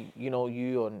believe in, you know,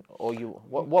 you or you.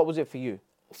 What was it for you?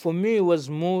 For me, it was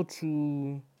more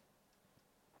to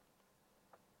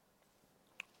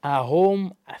at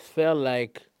home. I felt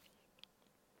like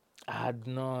I had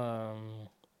no,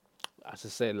 as I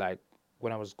said, like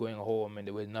when I was going home and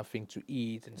there was nothing to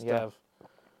eat and Yeah. stuff,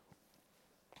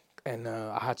 and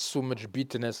I had so much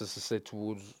bitterness, as I said,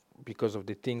 towards because of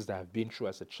the things that I've been through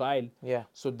as a child. Yeah.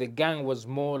 So the gang was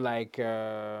more like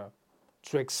to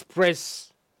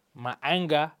express my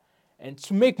anger and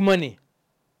to make money,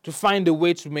 to find a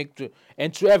way to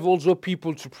and to have also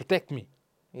people to protect me.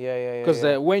 Yeah, yeah, yeah, Because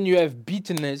yeah. when you have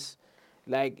bitterness,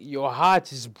 like your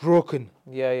heart is broken.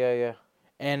 Yeah, yeah, yeah.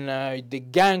 And the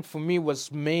gang for me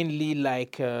was mainly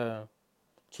like to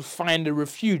find a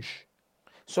refuge.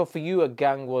 So for you, a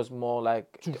gang was more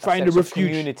like To a find a sense of refuge.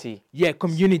 community, Yeah,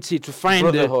 community, to find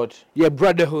brotherhood. yeah,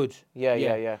 brotherhood. Yeah,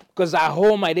 yeah, yeah, Because at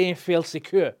home I didn't feel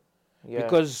secure. yeah.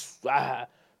 Because at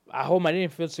home I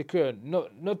didn't feel secure.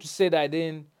 Not to say that I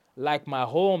didn't like my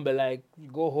home, but like you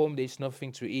go home, there's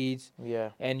nothing to eat.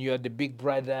 Yeah. And you're the big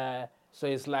brother. So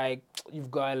it's like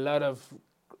you've got a lot of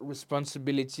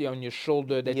responsibility on your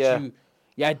shoulder that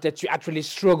Yeah. that you actually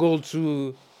struggle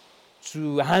to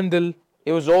handle.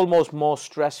 It was almost more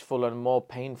stressful and more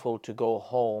painful to go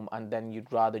home, and then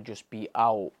you'd rather just be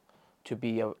out to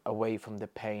be away from the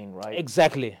pain, right?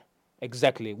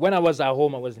 Exactly. When I was at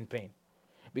home, I was in pain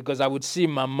because I would see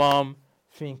my mom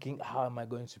thinking, how am I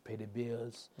going to pay the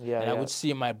bills? Yeah, And I yeah. would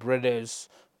see my brothers,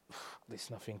 there's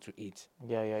nothing to eat.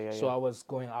 Yeah, yeah, yeah, So yeah. I was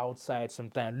going outside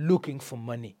sometimes looking for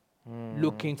money,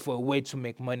 looking for a way to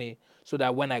make money so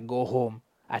that when I go home,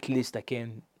 at least I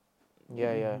can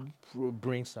Yeah, yeah.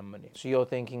 bring some money. So you're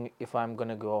thinking if I'm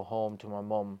gonna go home to my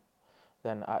mom,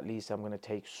 then at least I'm gonna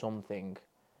take something,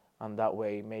 and that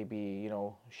way maybe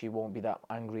she won't be that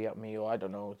angry at me, or I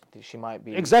don't know. She might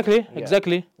be. Exactly, Yeah.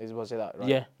 exactly. Was it that right?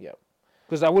 Yeah. Yeah.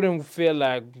 Because I wouldn't feel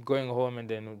like going home and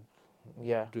then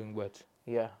Yeah. doing what?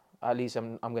 Yeah. At least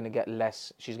I'm gonna get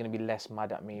less. She's gonna be less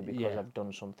mad at me because Yeah. I've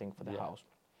done something for the Yeah. house.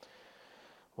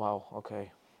 Wow.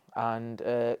 Okay. And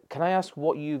can I ask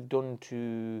what you've done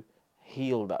to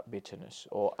heal that bitterness,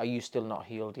 or are you still not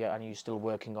healed yet, and are you still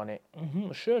working on it?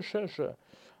 Sure, sure, sure.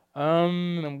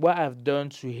 What I've done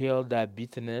to heal that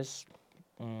bitterness,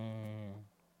 um,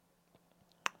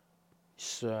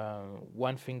 is,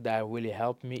 one thing that really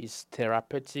helped me is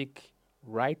therapeutic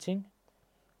writing.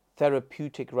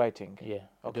 Therapeutic writing. Yeah,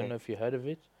 I don't Okay. know if you heard of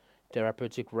it.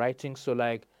 Therapeutic writing. So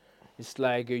like, it's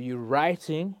like you're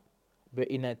writing, but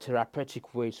in a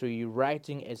therapeutic way. So you're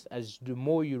writing as the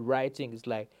more you're writing, it's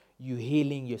like you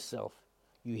healing yourself,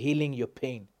 you healing your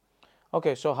pain.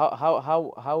 Okay. So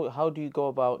how do you go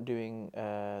about doing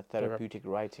Thera- therapeutic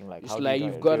writing? Like It's how do you like do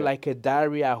you've do got it? like a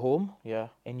diary at home, Yeah.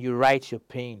 and you write your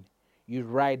pain. You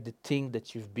write the thing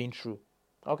that you've been through,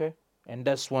 Okay. and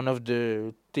that's one of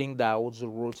the thing that I also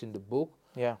wrote in the book.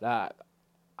 Yeah. That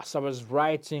as I was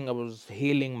writing, I was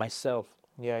healing myself.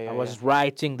 Yeah. I Yeah. Yeah. was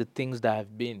writing the things that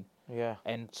I've been, Yeah.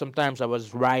 and sometimes I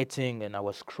was writing and I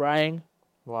was crying.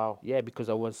 Wow. Yeah, because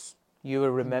I was You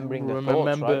were remembering the thoughts, right?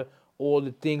 remember all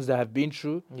the things that I've been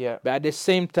through. Yeah. But at the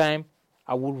same time,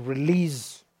 I would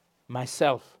release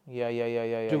myself. Yeah. Yeah. Yeah.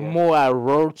 Yeah. Yeah. The Yeah. more I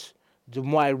wrote, the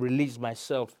more I released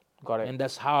myself, Got it. and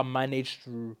that's how I managed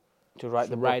to To write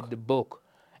to the write book. the book.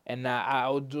 And I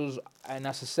would do, and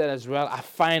as I said as well, I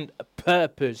find a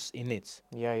purpose in it.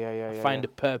 Yeah. Yeah. Yeah. I Yeah. find Yeah.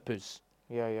 a purpose,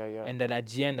 Yeah. Yeah. Yeah. and then at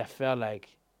the end, I felt like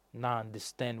now I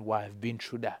understand why I've been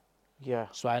through that. Yeah.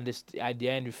 So I understand. At the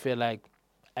end, you feel like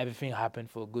everything happened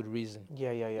for a good reason.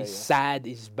 Yeah. Yeah. Yeah. It's Yeah. sad,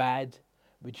 it's bad,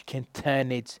 but you can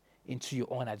turn it into your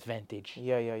own advantage.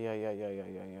 Yeah. Yeah. Yeah. Yeah. Yeah. Yeah.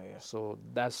 Yeah. Yeah. Yeah. So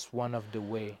that's one of the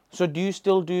way. So do you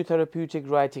still do therapeutic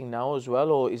writing now as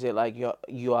well, or is it like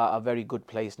you are a very good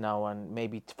place now, and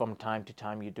maybe from time to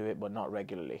time you do it, but not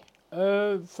regularly?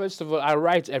 First of all, I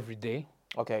write every day.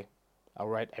 Okay. I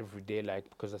write every day, like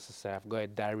because as I said, I've got a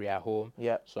diary at home,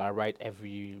 Yeah. so I write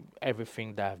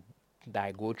everything that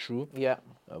I go through, Yeah.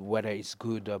 whether it's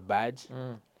good or bad.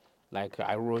 Mm. Like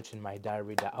I wrote in my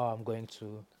diary that I'm going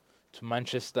to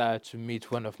Manchester to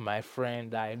meet one of my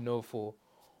friends that I know for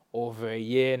over a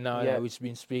year now. Yeah. That we've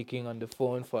been speaking on the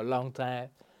phone for a long time,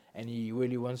 and he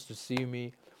really wants to see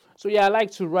me. So yeah, I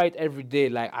like to write every day.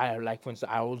 For instance,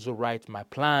 I also write my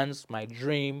plans, my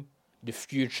dream, the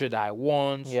future that I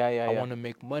want. Yeah. Yeah. I Yeah. want to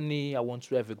make money. I want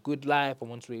to have a good life. I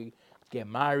want to get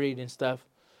married and stuff.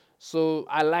 So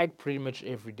I like pretty much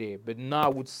every day. But now I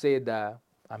would say that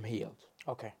I'm healed.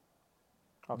 Okay.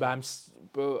 But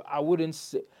but I wouldn't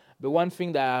say. But one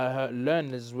thing that I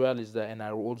learned as well is that, and I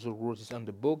also wrote this on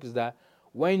the book, is that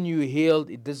when you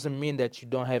healed, it doesn't mean that you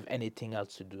don't have anything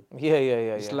else to do. Yeah. Yeah.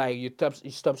 Yeah. It's Yeah. like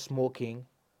you stop smoking,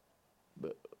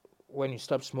 but when you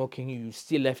stop smoking, you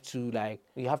still have to like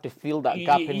You have to fill that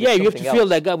gap in yeah, with you have to something fill else.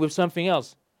 that gap with something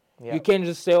else. Yeah. You can't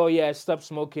just say, "Oh yeah, I stopped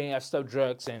smoking, I stopped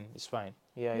drugs, and it's fine."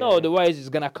 Yeah. No, Yeah. otherwise it's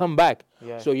gonna come back.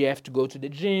 Yeah. So you have to go to the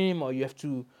gym, or you have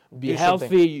to be Do healthy,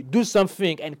 something. do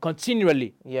something, and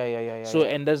continually. Yeah. Yeah. Yeah. Yeah. So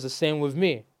Yeah. and that's the same with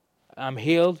me. I'm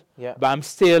healed, Yeah. but I'm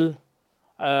still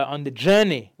on the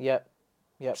journey. Yeah.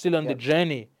 Yeah. Still on the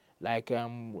journey. Like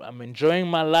I'm enjoying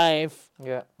my life.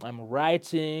 Yeah. I'm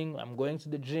writing. I'm going to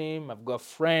the gym. I've got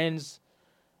friends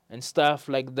and stuff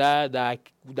like that that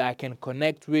I can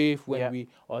connect with when Yeah. we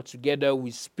are together.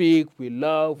 We speak. We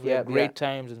love. We Yeah. have great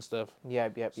times and stuff. Yeah.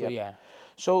 Yeah. So Yeah. yeah.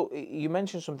 So you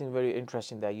mentioned something very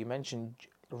interesting there. You mentioned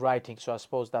writing. So I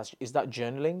suppose is that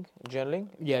journaling? Journaling.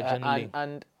 Yeah, journaling.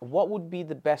 And what would be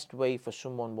the best way for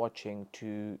someone watching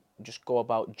to just go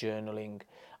about journaling,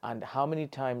 and how many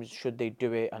times should they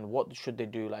do it, and what should they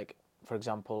do? Like, for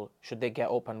example, should they get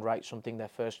up and write something their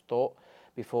first thought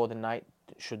before the night?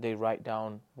 Should they write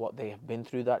down what they have been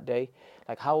through that day?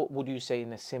 Like, how would you say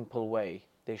in a simple way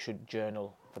they should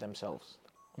journal for themselves?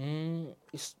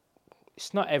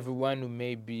 It's not everyone who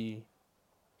may be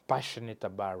passionate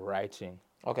about writing.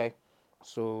 Okay.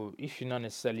 So if you're not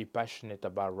necessarily passionate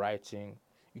about writing,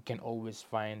 you can always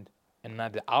find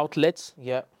another outlet.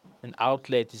 Yeah. An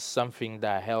outlet is something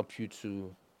that helps you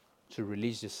to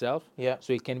release yourself. Yeah.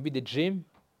 So it can be the gym,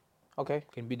 Okay.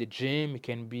 It can be the gym. It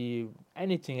can be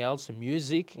anything else.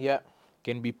 Music. Yeah. It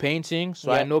can be painting.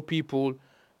 So I Yeah. know people.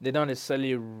 They don't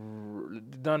necessarily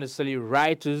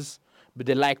writers, but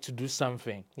they like to do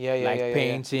something Yeah. Yeah. like Yeah. Yeah. Yeah.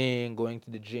 painting, going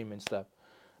to the gym and stuff.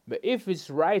 But if it's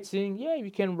writing, yeah,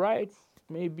 you can write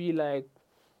maybe like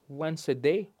once a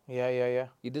day. Yeah. Yeah. Yeah.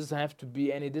 It doesn't have to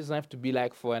be, and it doesn't have to be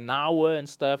like for an hour and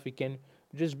stuff. It can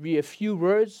just be a few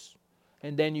words,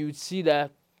 and then you would see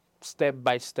that step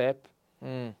by step.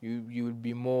 Mm. You would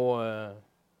be more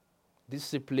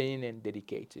disciplined and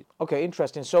dedicated. Okay.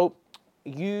 Interesting. So,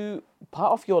 you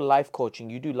part of your life coaching,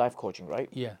 you do life coaching, right?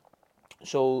 Yeah.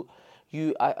 So,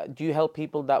 you do you help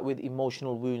people that with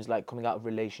emotional wounds, like coming out of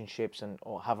relationships and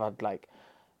or have had like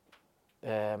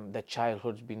their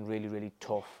childhood's been really really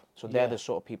tough. So they're Yeah. the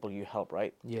sort of people you help,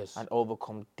 right? Yes. And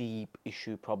overcome deep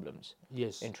issue problems.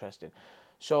 Yes. Interesting.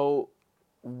 So,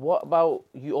 what about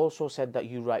you? Also said that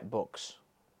you write books.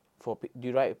 Do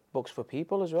you write books for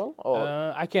people as well, or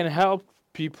I can help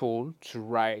people to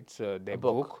write a their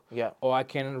book? book, Yeah. or I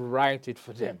can write it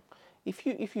for them.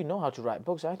 If you know how to write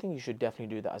books, I think you should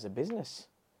definitely do that as a business.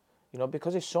 You know,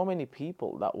 because there's so many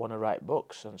people that want to write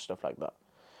books and stuff like that,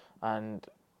 and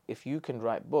if you can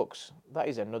write books, that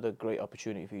is another great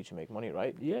opportunity for you to make money,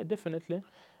 right? Yeah, definitely.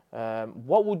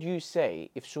 What would you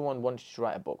say if someone wanted to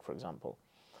write a book, for example?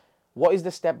 What is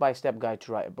the step-by-step guide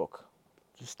to write a book?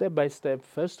 So step by step,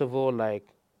 first of all, like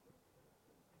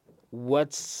what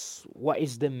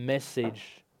is the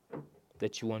message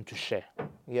that you want to share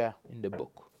Yeah. in the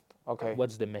book? Okay.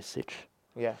 What's the message?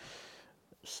 Yeah.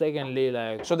 Secondly,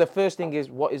 like So the first thing is,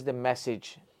 what is the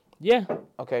message? yeah,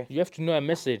 Okay. you have to know a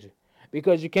message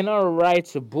because you cannot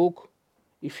write a book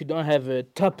if you don't have a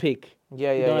topic,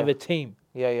 Yeah. you Yeah. don't Yeah. have a theme,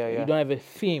 Yeah. Yeah. you Yeah. don't have a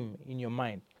theme in your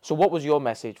mind. So what was your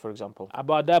message, for example?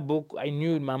 About that book, I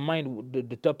knew in my mind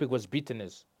the topic was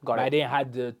bitterness, Got but I it. didn't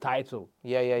have the title.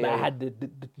 Yeah. Yeah. But Yeah. I Yeah. had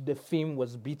the theme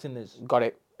was bitterness. Got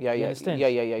it. Yeah. You Yeah. understand? Yeah.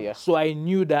 Yeah. Yeah. Yeah. So I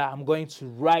knew that I'm going to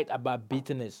write about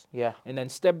bitterness. Yeah. And then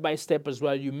step by step as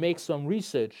well, you make some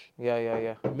research. Yeah. Yeah.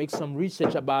 Yeah. Make some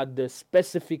research about the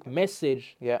specific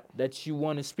message Yeah. that you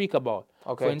want to speak about.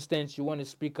 Okay. For instance, you want to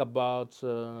speak about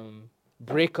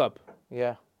breakup.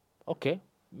 Yeah. Okay.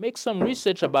 Make some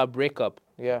research about breakup.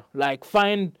 Yeah. Like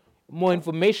find more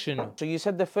information. So you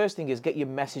said the first thing is get your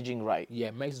messaging right. Yeah,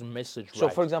 make the message So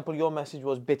right. for example, your message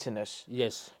was bitterness.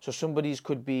 Yes. So somebody's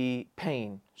could be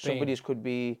pain. Somebody's could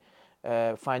be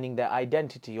finding their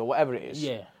identity or whatever it is.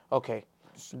 Yeah. Okay.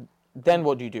 Then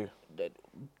what do you do?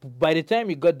 By the time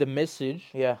you got the message,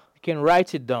 Yeah. you can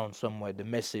write it down somewhere, the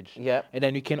message. Yeah. And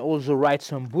then you can also write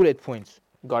some bullet points.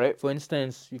 Got it. For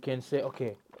instance, you can say,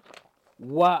 okay,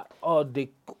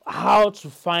 how to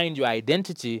find your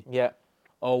identity, Yeah.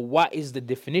 or what is the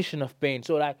definition of pain.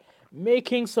 So like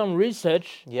making some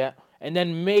research Yeah. and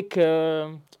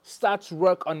then start to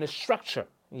work on the structure.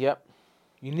 Yeah.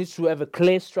 You need to have a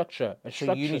clear structure,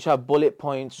 So you need to have bullet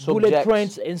points, bullet subjects,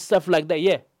 points and stuff like that.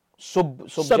 Yeah,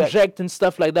 subject. subject and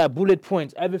stuff like that. Bullet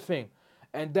points, everything,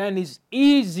 and then it's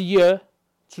easier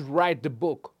to write the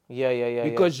book Yeah. Yeah. Yeah.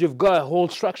 because you've got a whole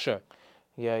structure.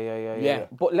 Yeah. Yeah. Yeah. Yeah. Yeah. Yeah.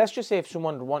 But let's just say if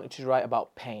someone wanted to write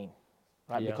about pain,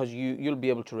 right? Yeah. Because you'll be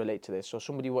able to relate to this. So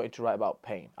somebody wanted to write about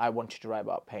pain. I wanted to write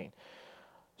about pain.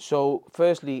 So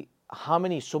firstly, how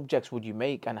many subjects would you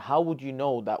make, and how would you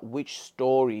know that which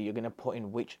story you're going to put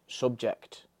in which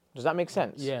subject? Does that make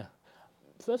sense? Yeah.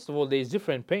 First of all, there's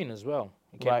different pain as well.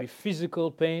 It can be Right.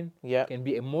 physical pain. Yeah. It can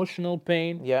be emotional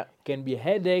pain. Yeah. It can be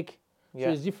headache. Yeah.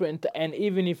 So it's different. And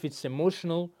even if it's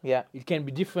emotional, Yeah. it can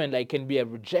be different. Like it can be a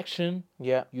rejection.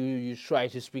 Yeah. You try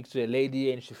to speak to a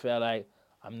lady and she felt like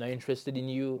I'm not interested in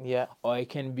you. Yeah. Or it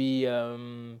can be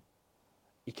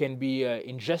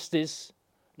injustice,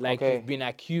 like Okay. you've been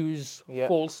accused Yeah.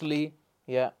 falsely.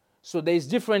 Yeah. So there's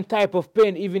different type of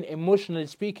pain, even emotionally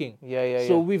speaking. Yeah. Yeah.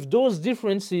 So Yeah. with those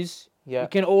differences, Yeah. you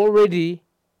can already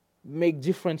make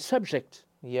different subjects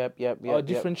Yep. Yep. Yep. or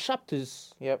different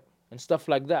chapters Yep. and stuff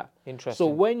like that. Interesting.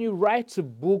 So when you write a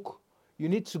book, you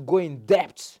need to go in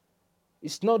depth.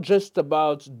 It's not just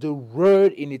about the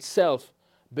word in itself,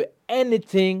 but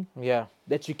anything Yeah.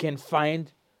 that you can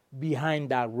find behind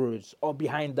that words or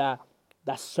behind that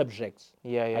subject.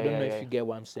 Yeah. Yeah. I don't yeah, know yeah. if you get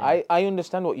what I'm saying. I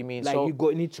understand what you mean. Like So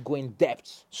you need to go in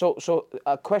depth. So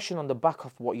a question on the back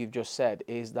of what you've just said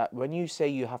is that when you say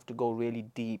you have to go really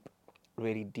deep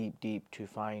to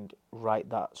write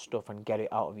that stuff and get it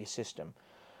out of your system,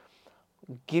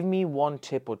 give me one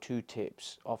tip or two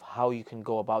tips of how you can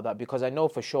go about that, because I know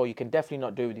for sure you can definitely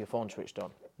not do it with your phone switched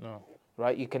on, No.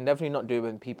 right? You can definitely not do it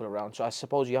with people around. So I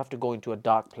suppose you have to go into a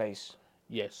dark place,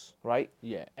 Yes. right?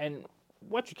 Yeah. And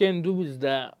what you can do is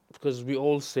that, because we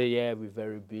all say, yeah, we're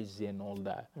very busy and all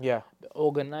that. Yeah.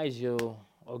 Organize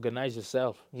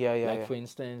yourself. Yeah, yeah, Like yeah. for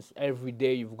instance, every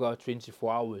day you've got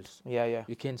 24 hours. Yeah, yeah.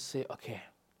 You can say, okay,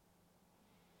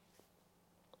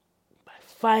 by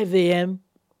 5 a.m.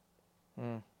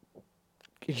 Mm.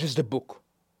 it's just a book.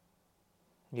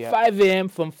 Yeah. 5 a.m.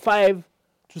 from 5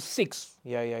 to 6,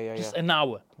 Yeah, yeah, yeah, just yeah. an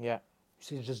hour. Yeah. You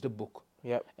say it's just a book.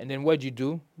 Yep. And then what you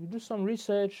do? You do some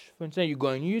research. For instance, you go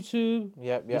on YouTube,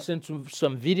 Yep, yep. listen to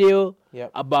some video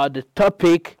Yep. about the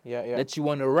topic Yeah, yeah. that you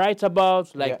want to write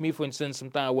about. Like Yeah. me, for instance,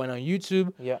 sometimes I went on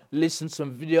YouTube, Yeah. listen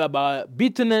some video about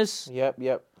bitterness, Yep,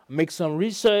 yep. make some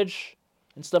research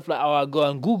and stuff like. Or I go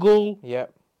on Google.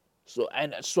 Yep.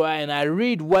 And I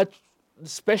read what the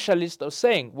specialists are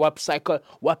saying,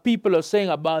 what people are saying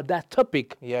about that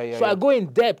topic. Yeah, yeah, So yeah. I go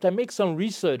in depth. I make some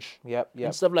research Yep, and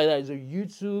yep. stuff like that. So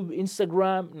YouTube,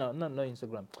 Instagram, no, not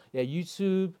Instagram. Yeah,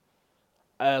 YouTube,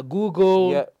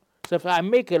 Google. Yep. So if I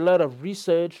make a lot of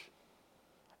research,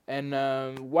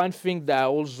 and one thing that I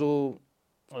also,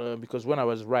 because when I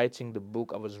was writing the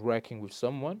book, I was working with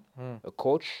someone, a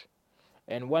coach,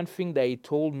 and one thing that he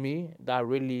told me that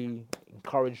really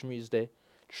encouraged me is that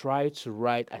try to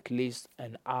write at least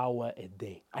an hour a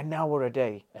day. An hour a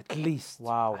day. At least.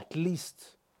 Wow. At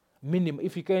least. Minimum.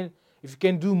 If you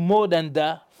can do more than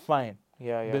that, fine.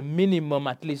 Yeah, yeah. But minimum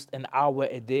at least an hour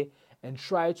a day, and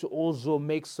try to also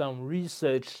make some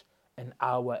research an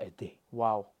hour a day.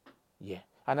 Wow. Yeah.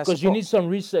 And I Because you suppose- need some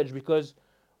research, because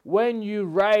when you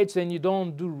write and you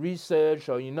don't do research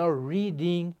or you're not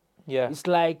reading, Yeah. it's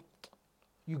like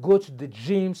you go to the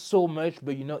gym so much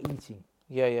but you're not eating.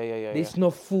 Yeah, yeah, yeah, yeah. There's no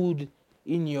food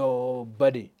in your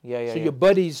body. Yeah, yeah, So yeah. your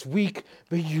body is weak,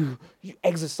 but you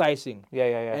exercising. Yeah,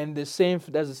 yeah, yeah. And that's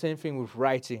the same thing with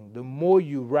writing. The more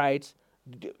you write,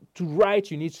 to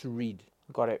write you need to read.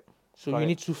 Got it. So Got you it.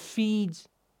 need to feed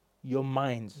your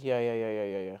mind. Yeah, yeah, yeah, yeah,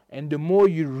 yeah, yeah. And the more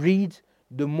you read,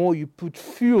 the more you put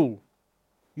fuel.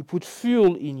 You put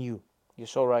fuel in you. You're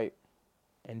so right.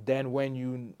 And then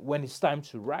when it's time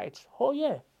to write, oh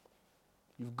yeah,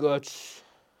 you've got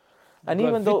And got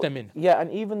even though, vitamin. yeah,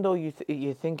 and even though you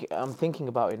think, I'm thinking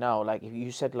about it now. Like if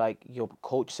you said, like your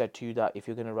coach said to you that if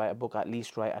you're gonna write a book, at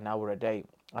least write an hour a day.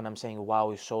 And I'm saying, wow,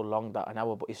 it's so long, that an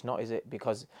hour, but it's not, is it?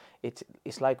 Because it's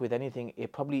like with anything.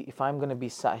 It probably, if I'm gonna be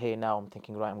sat here now, I'm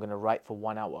thinking, right, I'm gonna write for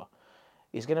 1 hour.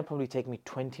 It's gonna probably take me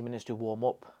 20 minutes to warm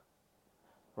up,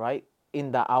 right?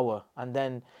 In that hour, and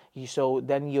then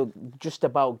you're just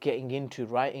about getting into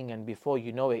writing, and before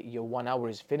you know it, your 1 hour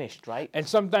is finished, right? And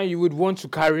sometimes you would want to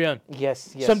carry on.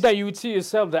 Yes, yes. Sometimes you would see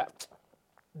yourself that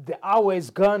the hour is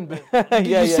gone, but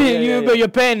Yeah, you see yeah, you yeah. got your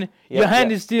pen, your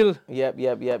hand yeah. is still. Yep.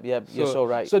 You're so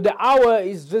right. So the hour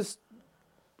is just,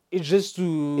 it's just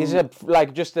to. It's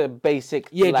like just a basic.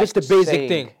 Yeah, like, just a basic saying.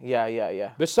 thing.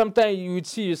 Yeah. But sometimes you would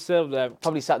see yourself that.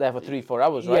 Probably sat there for 3-4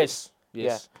 hours, right? Yes.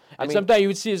 Yes. Yeah. I And mean- sometimes you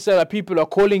would see yourself that people are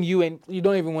calling you and you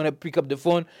don't even want to pick up the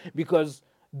phone, because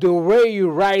the way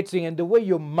you're writing and the way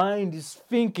your mind is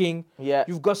thinking, Yeah.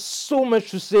 you've got so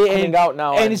much to say Coming out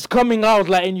now, and and- it's coming out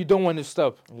like, and you don't want to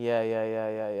stop.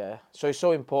 Yeah. So it's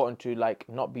so important to like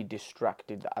not be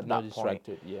distracted at Not that point.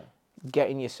 distracted, yeah.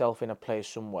 Getting yourself in a place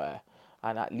somewhere,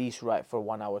 and at least write for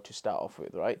 1 hour to start off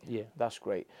with, right? Yeah. That's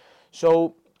great.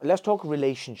 So let's talk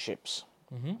relationships.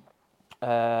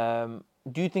 Mm-hmm.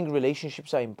 Do you think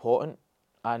relationships are important?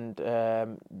 And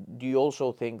do you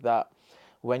also think that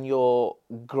when you're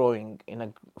growing, in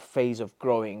a phase of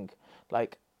growing,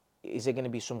 like, is there going to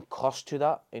be some cost to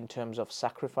that in terms of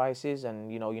sacrifices?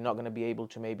 And, you're not going to be able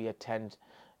to maybe attend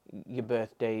your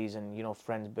birthdays and, your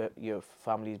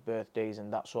family's birthdays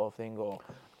and that sort of thing? Or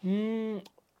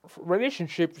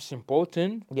Relationship is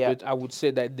important, Yeah. but I would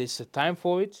say that there's a time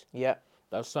for it. yeah,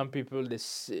 That some people,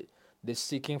 they're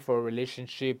seeking for a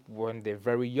relationship when they're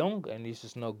very young, and this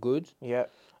is not good. yeah,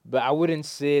 But I wouldn't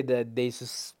say that there's a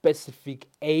specific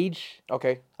age.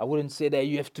 okay, I wouldn't say that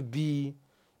you have to be.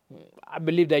 I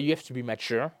believe that you have to be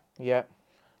mature yeah,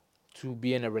 to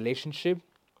be in a relationship.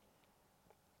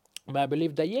 But I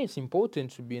believe that, yeah, it's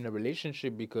important to be in a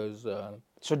relationship because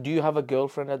So do you have a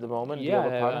girlfriend at the moment? Do you yeah,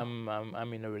 have a partner?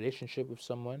 I'm in a relationship with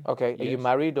someone. Okay, are you Yes.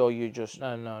 married or you just?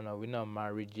 No, we're not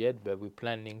married yet, but we're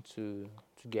planning to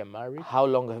get married. How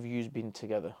long have you been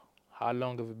together? How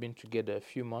long have we been together? A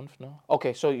few months now.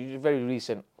 Okay, so you're very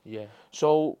recent. Yeah.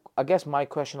 So I guess my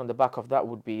question on the back of that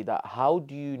would be that how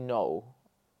do you know,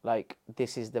 like,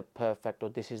 this is the perfect or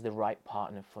this is the right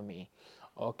partner for me?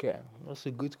 Okay, that's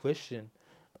a good question.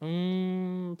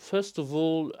 First of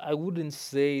all, I wouldn't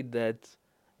say that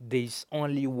there's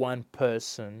only one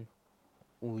person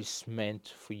who is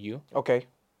meant for you. Okay,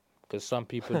 because some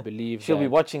people believe She'll be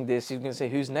that. watching this. She's gonna say,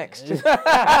 "Who's next?"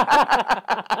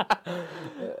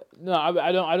 No,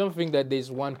 I don't think that there's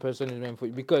one person is meant for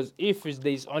you, because if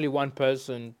there's only one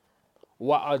person,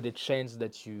 what are the chances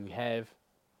that you have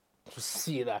to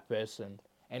see that person?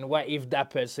 And what if that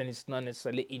person is not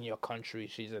necessarily in your country,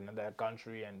 she's in another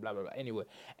country, and blah blah blah. Anyway,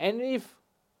 and if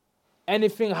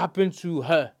anything happened to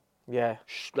her, Yeah.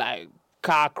 like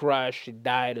car crash, she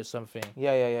died or something,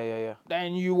 Yeah.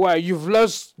 then you've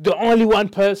lost the only one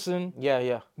person,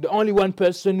 Yeah. the only one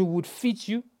person who would fit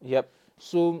you. Yep.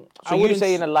 So So you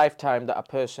say in a lifetime that a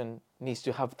person needs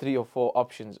to have 3 or 4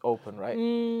 options open, right?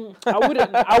 I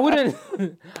wouldn't.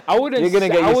 You're gonna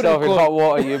get I wouldn't yourself in call, hot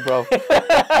water, you bro.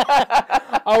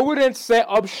 I wouldn't say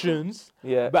options,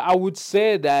 Yeah. but I would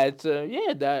say that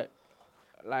yeah, that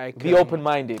like Be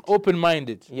open-minded.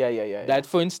 open-minded. Yeah. That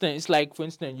for instance, it's like for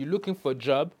instance, you're looking for a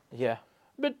job, Yeah.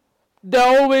 but there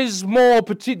are always more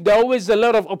opportunity. There are always a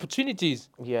lot of opportunities.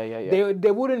 Yeah.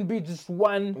 There wouldn't be just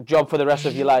one Job for the rest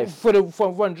of your life. for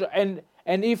one job.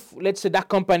 And if let's say that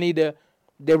company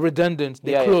they're redundant,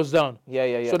 they Yeah. close down.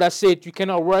 Yeah. So that's it. You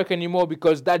cannot work anymore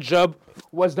because that job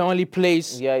was the only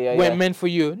place Yeah. meant for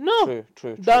you. No,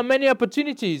 True. there are many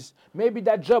opportunities. Maybe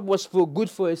that job was good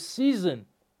for a season.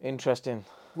 Interesting.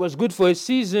 Was good for a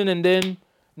season, and then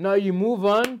now you move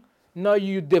on. Now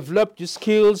you develop your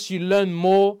skills. You learn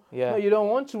more. Yeah. No, you don't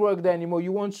want to work there anymore.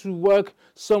 You want to work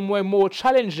somewhere more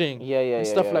challenging. And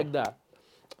stuff like that.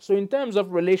 So in terms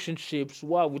of relationships,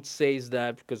 what I would say is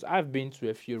that, because I've been through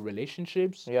a few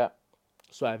relationships, Yeah.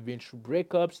 so I've been through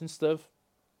breakups and stuff.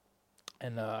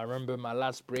 And I remember my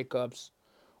last breakups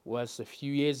was a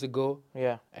few years ago,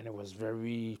 Yeah. and it was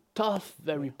very tough,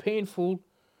 very painful.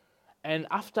 And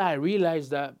after I realized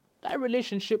that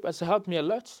relationship has helped me a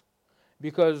lot,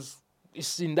 because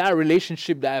it's in that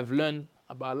relationship that I've learned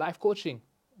about life coaching.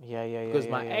 Yeah. Because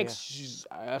my ex, she's,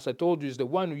 as I told you, is the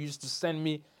one who used to send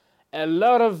me a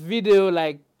lot of video,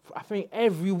 like I think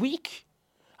every week,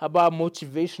 about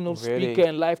motivational Really? speaker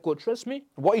and life coach. Trust me.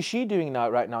 What is she doing now,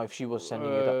 right now, if she was sending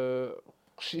you that?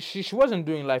 She wasn't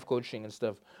doing life coaching and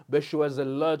stuff, but she was a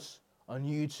lot on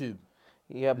YouTube.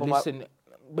 Yeah, but Listen,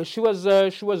 but she was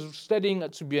studying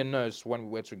to be a nurse when we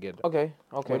were together. Okay.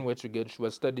 When we were together, she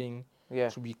was studying Yeah.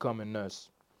 to become a nurse,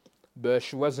 but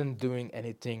she wasn't doing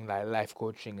anything like life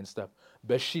coaching and stuff.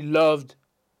 But she loved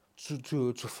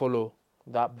to follow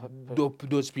That.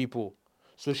 those people,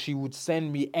 so she would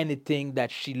send me anything that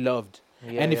she loved,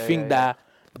 Yeah, anything yeah.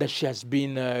 that she has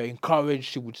been encouraged,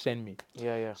 she would send me.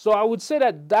 Yeah. So I would say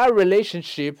that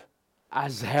relationship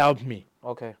has helped me.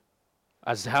 Okay.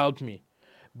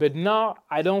 But now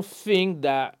I don't think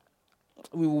that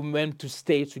we were meant to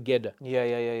stay together,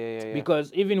 Yeah.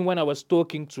 because even when I was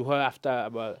talking to her after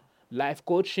about life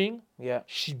coaching, Yeah.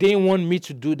 she didn't want me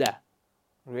to do that.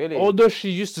 Really? Although she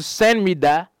used to send me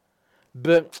that,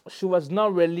 but she was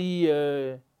not really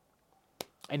an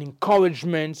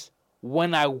encouragement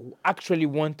when I actually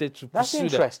wanted to That's pursue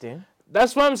interesting. that.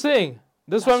 That's what I'm saying.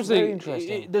 That's what I'm very saying.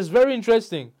 interesting. That's very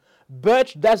interesting.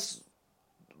 But that's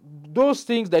those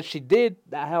things that she did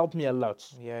that helped me a lot.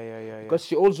 Yeah. Because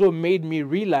she also made me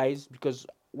realize, because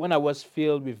when I was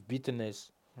filled with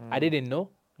bitterness, I didn't know.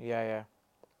 Yeah.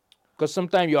 Because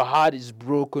sometimes your heart is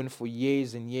broken for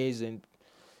years and years, and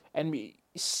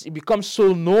it becomes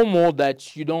so normal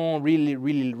that you don't really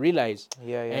realize.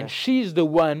 Yeah. And she's the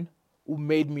one who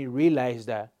made me realize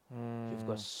that you've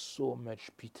got so much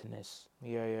bitterness.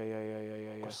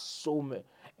 Yeah. So much.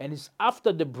 And it's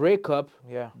after the breakup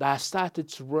Yeah. that I started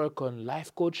to work on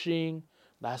life coaching,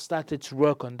 that I started to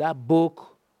work on that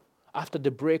book. After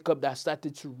the breakup, that I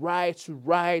started to write,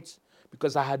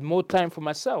 because I had more time for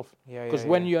myself. Yeah, Because yeah,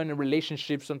 when yeah. you're in a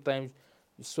relationship, sometimes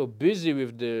you're so busy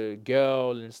with the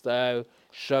girl and stuff,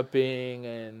 shopping,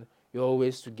 and you're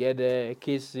always together,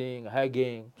 kissing,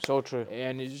 hugging, So true.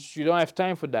 and you don't have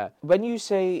time for that. When you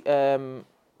say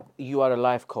you are a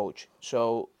life coach,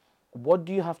 so what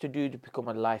do you have to do to become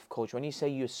a life coach? When you say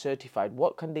you're certified,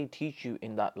 what can they teach you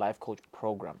in that life coach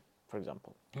program, for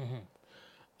example?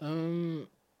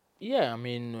 Yeah, I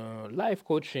mean, life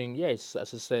coaching, yes,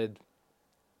 as I said.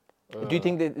 Do you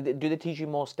think do they teach you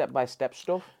more step-by-step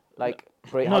stuff? Like,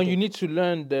 No, you need to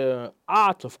learn the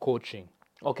art of coaching.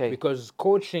 Okay. Because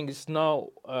coaching is now,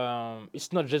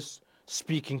 it's not just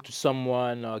speaking to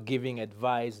someone or giving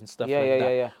advice and stuff like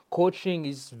that. Yeah. Coaching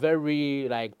is very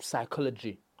like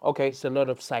psychology. Okay. It's a lot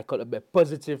of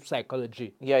positive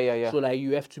psychology. Yeah. So like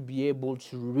you have to be able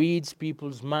to read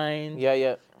people's mind.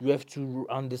 Yeah. You have to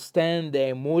understand their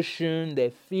emotion,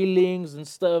 their feelings and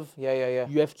stuff. Yeah.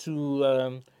 You have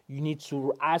to, you need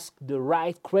to ask the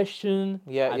right question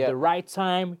Yeah, at yeah. the right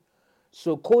time.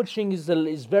 So coaching is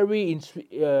very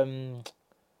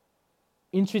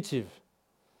intuitive.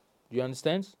 Do you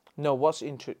understand? No, what's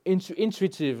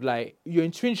Intuitive, like your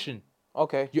intuition.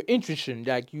 okay? Your intuition,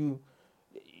 like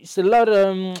it's a lot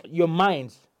your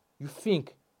mind. You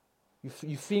think.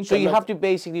 You think So a you lot. have to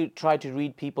basically try to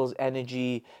read people's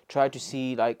energy, try to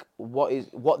see like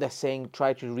what they're saying,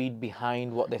 try to read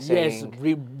behind what they're Yes,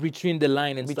 saying, between the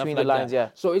line and stuff between the like lines. that. Yeah,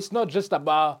 So it's not just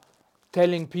about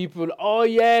telling people, oh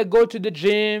yeah, go to the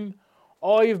gym,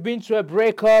 or you've been to a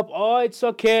breakup, oh it's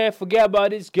okay, forget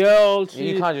about this girl.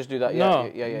 you She... can't just do that. Yeah, No,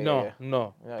 yeah, yeah, yeah, no, yeah,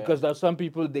 no. yeah, yeah, Because there are some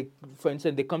people, they, for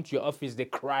instance, they come to your office, they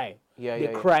cry. yeah, They're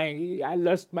yeah, yeah. crying. I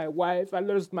lost my wife. I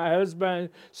lost my husband.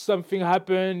 Something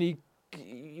happened. He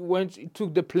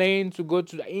took the plane to go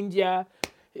to India.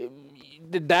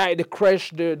 The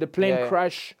crash, the plane Yeah, yeah.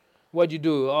 crash. What do you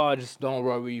do? Oh, just don't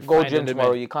worry. You Go find gym another man.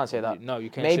 tomorrow. You can't say that. No, you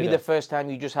can't say Maybe the that. first time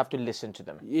you just have to listen to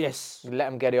them. Yes, You let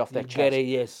them get it off their you get chest. it.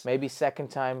 Yes, Maybe second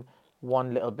time,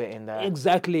 one little bit in there.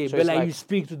 exactly. So But it's like you like,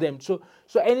 speak to them.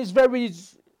 And it's very.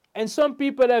 And some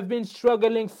people have been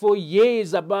struggling for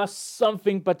years about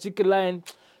something particular, and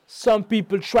some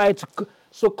people try to.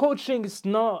 So coaching is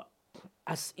not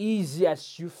as easy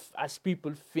as as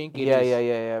people think it yeah, yeah, is.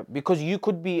 yeah, yeah. Because you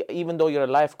could be, even though you're a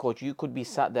life coach, you could be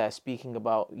sat there speaking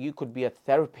about, you could be a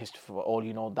therapist for all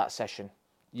you know that session,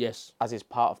 Yes. as is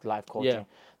part of life Yeah. coaching.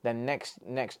 Then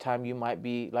next time you might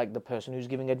be like the person who's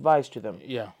giving advice to them.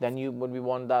 Yeah. Then you would be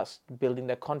one that's building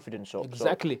their confidence up.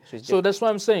 Exactly. So it's So different. that's what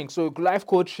I'm saying. So life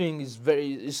coaching is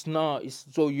very. It's not. It's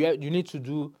so you need to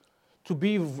do to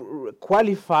be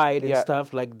qualified and Yeah,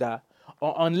 stuff like that.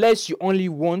 Or unless you only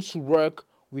want to work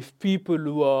with people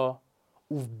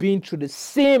who've been through the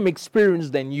same experience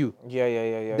than you, yeah, yeah,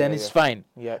 yeah, yeah, then yeah, it's yeah. fine.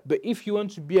 Yeah, But if you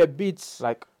want to be a bit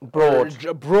like broad.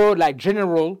 broad, like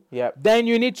general, Yeah, then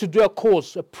you need to do a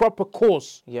course, a proper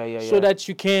course, yeah, yeah, so yeah, that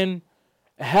you can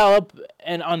help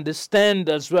and understand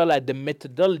as well like the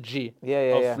methodology yeah,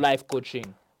 yeah, of yeah. life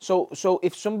coaching. So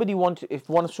if somebody wanted, if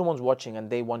someone's watching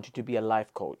and they wanted to be a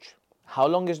life coach, how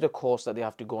long is the course that they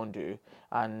have to go and do,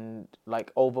 and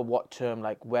like over what term?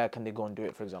 Like where can they go and do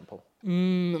it, for example?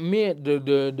 Me,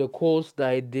 the course that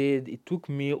I did, it took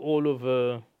me all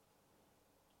over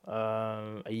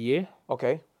a year.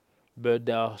 Okay, But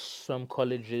there are some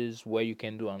colleges where you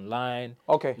can do online.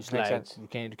 okay, It's makes like sense. you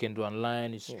can do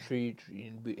online. It's Yeah,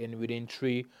 and within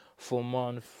 3 4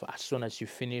 months, as soon as you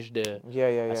finish the yeah,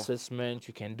 yeah, yeah. assessment,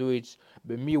 you can do it.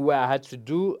 But me, where I had to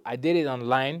do, I did it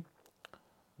online.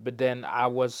 But then I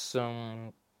was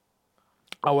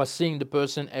seeing the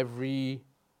person every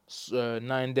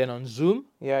now and then on Zoom.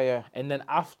 Yeah, yeah, And then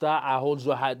after, I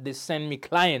also had they send me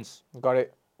clients got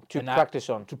it. To and practice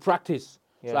on. to practice.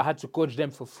 So I Yeah. had to coach them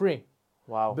for free.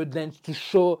 Wow. But then to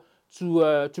show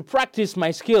to practice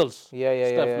my skills, Yeah, yeah, yeah,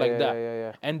 stuff yeah, like yeah, yeah, that. yeah,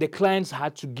 yeah. And the clients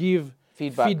had to give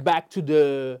Feedback. feedback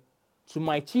to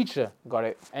my teacher. Got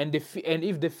it. And and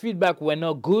if the feedback were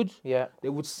not good, Yeah, they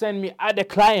would send me other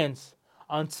clients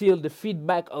until the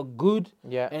feedback are good,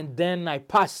 yeah. and then I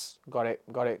pass. Got it.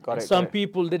 Got it. Got And it. Got some it.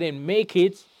 people didn't make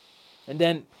it, and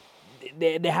then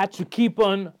they had to keep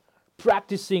on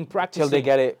practicing Till they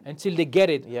get it. until they get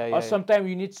it. Yeah, Or yeah, yeah. sometimes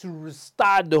you need to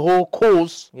restart the whole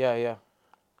course, Yeah, yeah,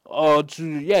 or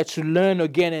to learn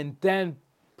again and then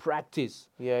practice.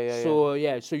 yeah, yeah,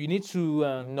 yeah. So you need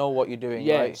to Know what you're doing,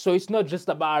 yeah. right? So it's not just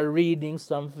about reading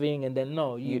something and then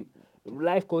no, you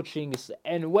life coaching is,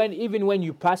 and even when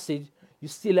you pass it, you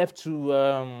still have to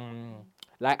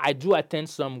like I do attend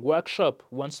some workshop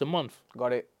once a month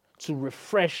Got it. to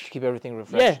refresh. Keep everything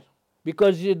refreshed. Yeah,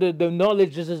 because the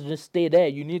knowledge doesn't just stay there.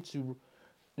 You need to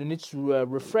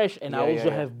refresh. And I Yeah, yeah, also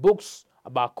yeah. have books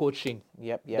about coaching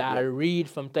Yep, yep, that I yep. read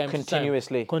from time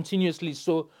Continuously. to time. Continuously.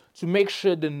 So to make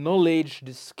sure the knowledge,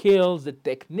 the skills, the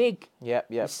technique Yep,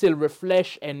 yep. is still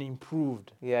refreshed and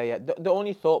improved. Yeah, yeah. The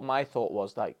only thought, my thought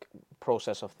was like,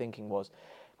 process of thinking was,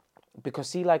 because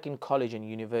see, like in college and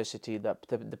university, the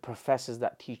professors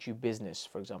that teach you business,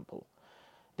 for example,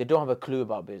 they don't have a clue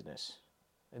about business.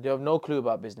 They have no clue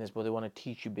about business, but they want to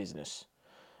teach you business.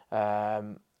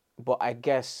 But I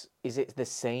guess, is it the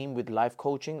same with life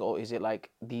coaching, or is it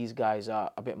like these guys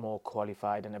are a bit more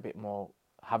qualified and a bit more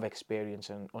have experience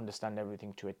and understand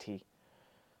everything to a T?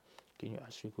 Can you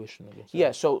ask your question again? Sorry.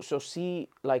 Yeah, so see,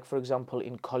 like for example,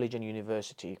 in college and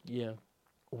university, Yeah.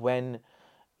 when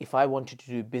if I wanted to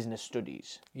do business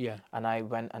studies, Yeah. and I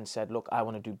went and said, look, I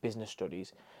want to do business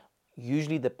studies,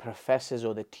 usually the professors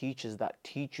or the teachers that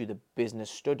teach you the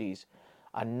business studies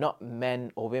are not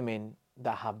men or women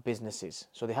that have businesses.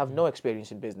 So they have no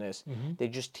experience in business. They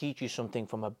just teach you something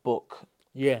from a book,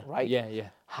 Yeah. right? Yeah. Yeah.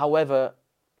 However,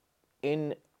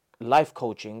 in life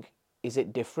coaching, is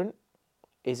it different?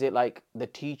 is it like the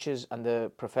teachers and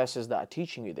the professors that are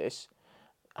teaching you this?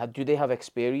 Do they have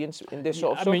experience in this Yeah,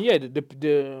 sort of I stuff? mean, yeah,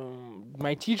 the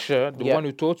my teacher, the Yeah. one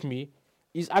who taught me,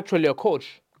 is actually a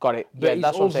coach. Got it. But Yeah, he's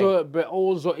that's what I'm saying.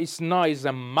 also, it's now he's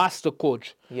a master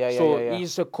coach. Yeah, yeah, So yeah, yeah.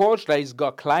 he's a coach that he's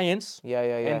got clients, Yeah,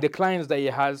 yeah, yeah. and the clients that he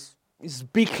has is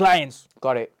big clients,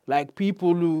 Got it. like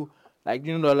people who, like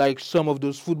like some of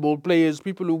those football players,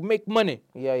 people who make money.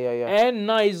 Yeah, yeah, yeah. And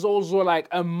now he's also like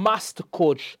a master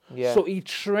coach. Yeah. So he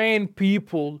trained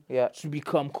people Yeah. to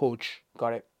become coach.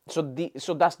 Got it.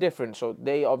 So that's different. So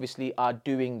they obviously are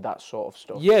doing that sort of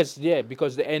stuff. Yes, yeah,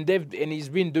 because and he's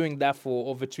been doing that for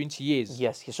over 20 years.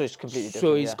 Yes. So it's completely So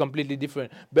different. it's Yeah. completely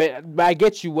different. But I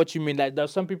get you what you mean. Like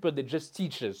there's some people that just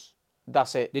teach us.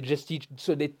 That's it. They just teach.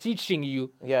 So they're teaching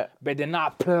you, Yeah. but they're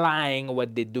not applying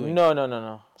what they're doing. No, no, no,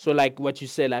 no. So like what you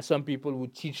said, like some people will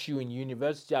teach you in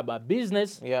university about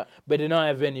business, Yeah. but they don't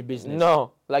have any business.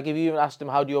 No. Like if you even ask them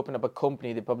how do you open up a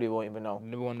company, they probably won't even know.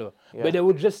 They won't know. Yeah. But they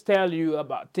will just tell you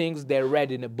about things they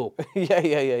read in a book Yeah,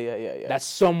 yeah, yeah, yeah, yeah, yeah. that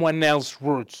someone else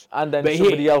wrote. And then But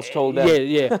somebody else told them. Yeah,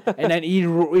 yeah. And then he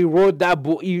wrote that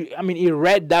book. He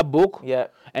read that book. Yeah.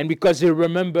 And because he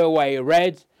remember what he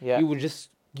read, Yeah. he was just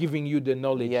giving you the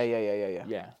knowledge. Yeah, yeah, yeah, yeah, yeah.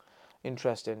 Yeah.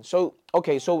 Interesting. So,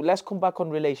 okay, so let's come back on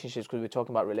relationships because we're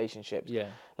talking about relationships. Yeah.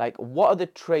 Like, what are the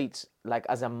traits, like,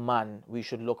 as a man, we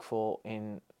should look for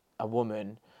in a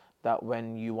woman that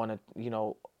when you want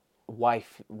to,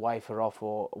 wife her off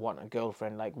or want a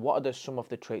girlfriend, like, what are some of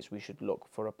the traits we should look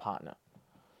for a partner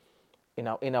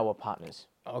in our partners?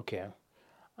 Okay.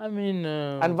 I mean,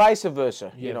 And vice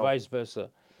versa, yeah, vice versa.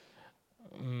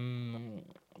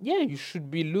 Yeah, you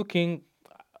should be looking.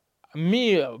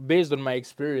 Me, based on my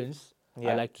experience,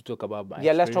 Yeah. I like to talk about my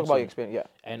Yeah, let's talk experience about your and- experience.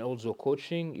 Yeah. and also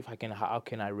coaching. If I can, how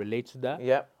can I relate to that?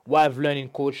 Yeah. What I've learned in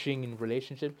coaching in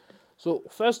relationship. So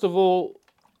first of all,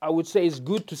 I would say it's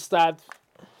good to start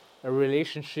a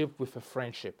relationship with a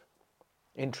friendship.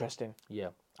 Interesting. Yeah,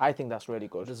 I think that's really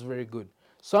good. that's very good.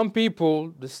 Some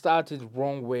people they start it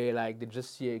wrong way, like they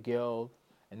just see a girl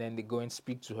and then they go and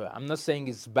speak to her. I'm not saying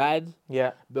it's bad,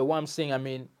 Yeah. but what I'm saying, I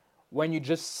mean, when you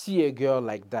just see a girl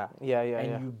like that, Yeah, yeah, and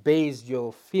yeah. you base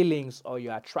your feelings or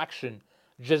your attraction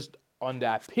just on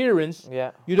the appearance,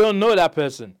 Yeah. you don't know that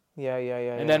person. Yeah, yeah,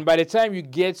 yeah. And then by the time you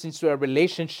get into a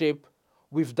relationship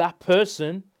with that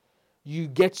person, you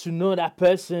get to know that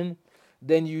person,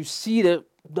 then you see that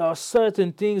there are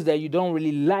certain things that you don't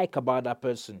really like about that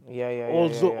person. Yeah, yeah, yeah.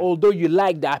 Also, yeah, yeah. although you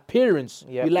like the appearance,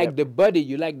 Yep, you like yep. the body,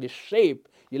 you like the shape,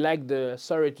 you like the,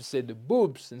 sorry to say, the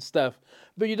boobs and stuff,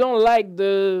 but you don't like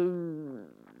the.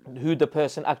 Who the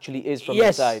person actually is from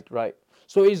Yes. inside, right?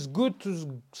 So it's good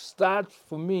to start,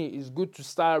 for me, it's good to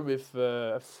start with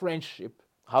a friendship.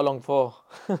 How long for?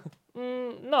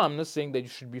 No, I'm not saying that you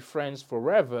should be friends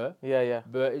forever, Yeah, yeah.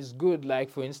 but it's good, like,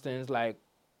 for instance, like,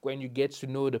 when you get to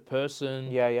know the person,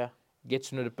 Yeah, yeah. get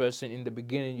to know the person in the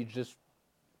beginning, you're just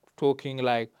talking,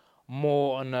 like,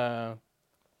 more on a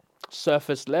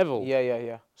surface level. Yeah, yeah,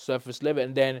 yeah. Surface level,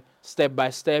 and then step by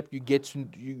step you get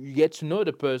to know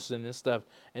the person and stuff,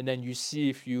 and then you see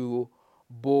if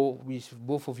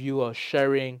both of you are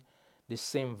sharing the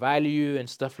same value and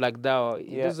stuff like that. Or it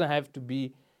Yeah. doesn't have to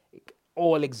be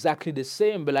all exactly the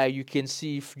same, but like you can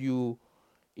see if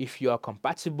you are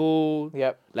compatible.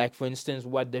 Yep. Like for instance,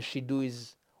 what does she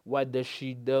does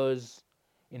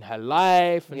in her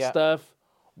life and Yeah. stuff.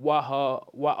 What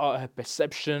are her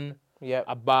perception Yep.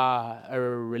 about a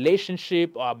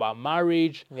relationship or about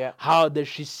marriage? Yeah. How does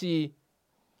she see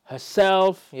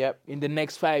herself Yep. in the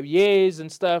next 5 years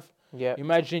and stuff? Yep.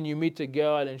 Imagine you meet a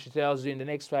girl and she tells you in the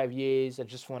next 5 years, I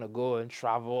just want to go and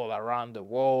travel around the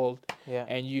world. Yeah.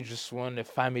 And you just want a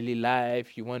family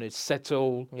life. You want to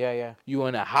settle. Yeah, yeah. You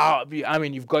want a house. I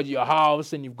mean, you've got your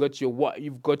house and you want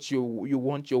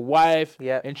your wife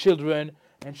Yeah. and children.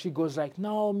 And she goes like,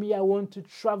 no, me, I want to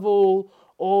travel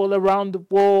all around the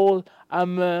world.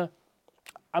 I'm a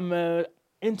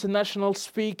international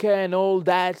speaker and all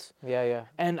that. Yeah, yeah.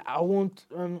 And I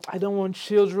don't want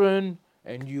children.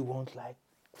 And you want like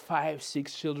 5,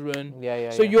 6 children. Yeah, yeah.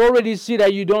 So yeah. you already see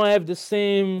that you don't have the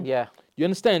same. Yeah. You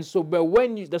understand? So, but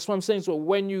that's what I'm saying. So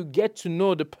when you get to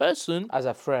know the person As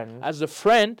a friend. as a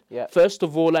friend, Yeah. first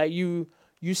of all, like you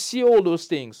see all those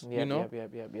things, Yep, you know,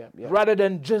 yep. rather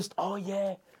than just, oh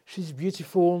yeah, she's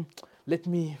beautiful. Let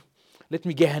me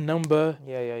get her number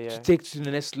Yeah, yeah, to yeah. take to the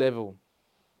next level.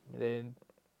 Then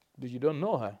you don't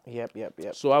know her. Yep.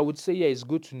 So I would say, yeah, it's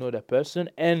good to know that person,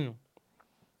 and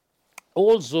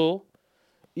also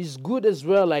it's good as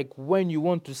well. Like when you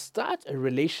want to start a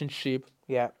relationship,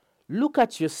 Yeah. look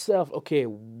at yourself. Okay,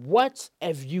 what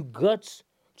have you got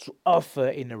to offer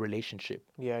in a relationship.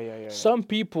 Yeah. Some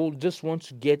people just want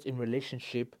to get in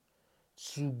relationship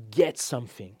to get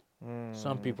something.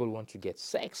 Some people want to get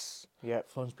sex. Yeah.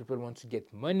 Some people want to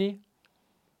get money.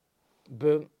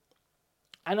 But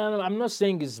and I'm not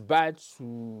saying it's bad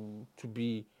to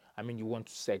be. I mean, you want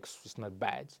sex. It's not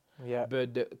bad. Yeah.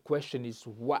 But the question is,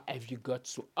 what have you got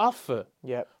to offer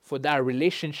Yeah. for that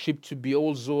relationship to be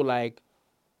also like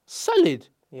solid?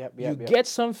 Yep. You get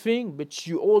something, but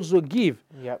you also give.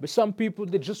 Yep. But some people,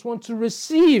 they just want to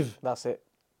receive. That's it.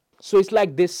 So it's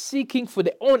like they're seeking for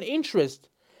their own interest.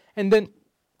 And then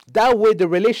that way the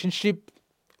relationship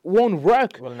won't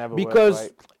work. Will never work, because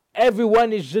right?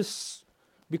 everyone is just,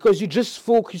 because you just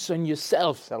focus on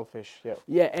yourself. Selfish. Yeah.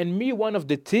 Yeah, and me, one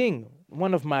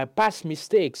of my past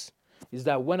mistakes is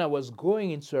that when I was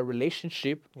going into a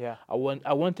relationship, Yeah. I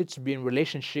wanted to be in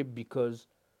relationship because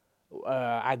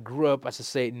I grew up, as I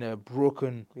say, in a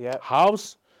broken Yeah.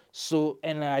 house. So,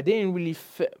 and I didn't really,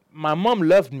 my mom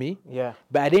loved me, Yeah.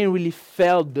 but I didn't really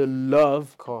felt the love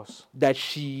Of course. that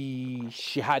she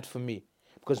had for me,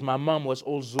 because my mom was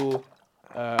also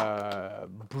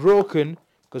broken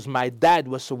because my dad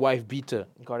was a wife beater.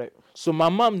 Got it. So my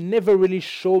mom never really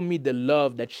showed me the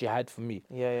love that she had for me.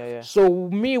 Yeah. So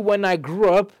me, when I grew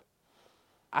up,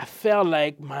 I felt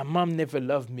like my mom never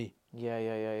loved me.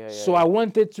 Yeah. So I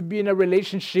wanted to be in a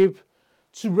relationship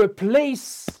to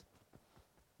replace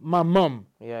my mom,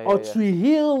 or to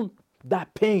heal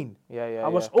that pain. Yeah. I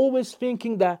was always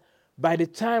thinking that by the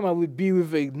time I would be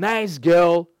with a nice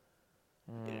girl,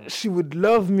 she would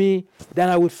love me, then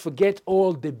I would forget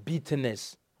all the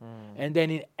bitterness. And then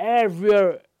in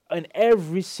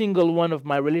every single one of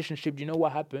my relationships, you know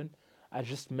what happened? I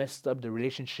just messed up the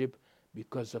relationship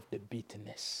because of the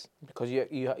bitterness. Because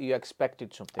you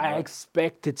expected something. I right?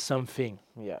 expected something,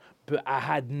 Yeah. but I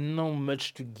had not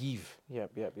much to give.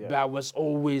 Yep. But I was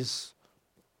always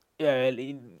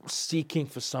seeking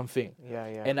for something.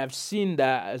 Yeah. And I've seen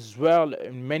that as well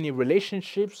in many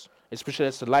relationships, especially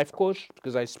as a life coach,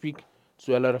 because I speak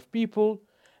to a lot of people.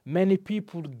 Many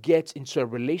people get into a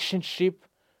relationship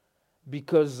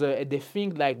because they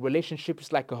think like relationship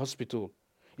is like a hospital.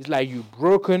 It's like you're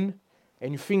broken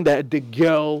and you think that the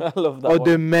girl I love that or one.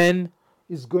 the man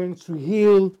is going to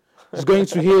heal,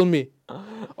 me.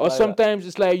 Or Like sometimes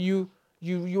it's like you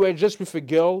were just with a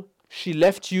girl, she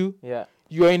left you, Yeah.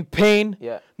 you're in pain.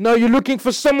 Yeah. Now you're looking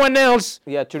for someone else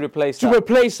Yeah. To replace to that.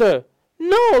 replace her.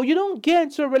 No, you don't get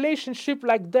into a relationship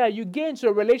like that. You get into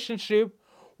a relationship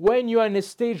when you're in a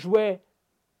stage where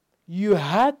you're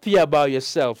happy about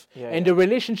yourself. And the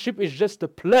relationship is just a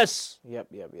plus. Yep.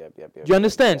 Do you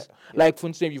understand? Yeah. Like, for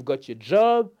instance, you've got your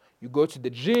job, you go to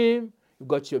the gym, you've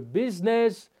got your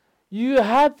business, you're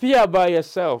happy about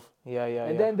yourself. Yeah.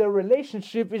 And then the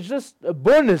relationship is just a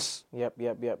bonus. Yep.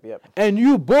 And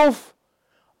you both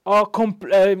are,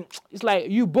 it's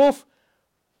like you both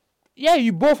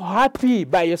happy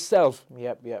by yourself.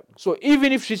 Yep. So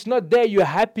even if she's not there, you're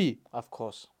happy. Of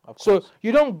course. So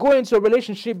you don't go into a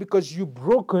relationship because you're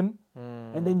broken,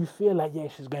 and then you feel like, yeah,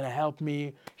 she's gonna help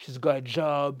me. She's got a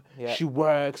job. Yeah. She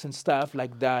works and stuff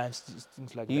like that, and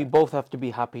things like You that. both have to be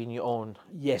happy in your own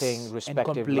Yes, thing, and respective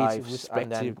complete lives,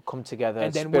 and then respective. come together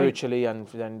And then spiritually, and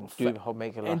then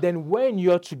make a laugh. And then when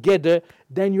you're together,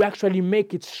 then you actually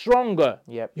make it stronger.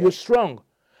 Yep. You're strong.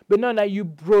 But now that you're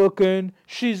broken,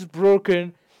 she's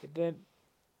broken, then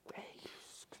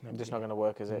It's not going to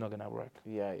work, is it's it? not gonna work.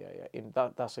 Yeah.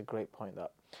 That's a great point.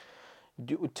 That.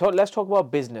 Let's talk about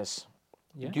business.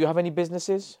 Yeah. Do you have any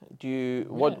businesses?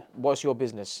 What's your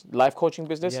business? Life coaching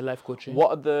business? Yeah, life coaching. What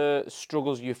are the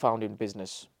struggles you found in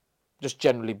business? Just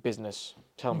generally business.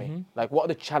 Tell me. Like, what are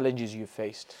the challenges you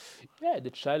faced? Yeah,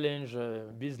 the challenge,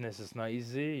 business is not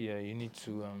easy. Yeah, you need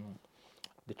to.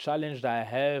 The challenge that I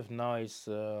have now is,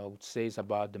 I would say, is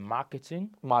about the marketing,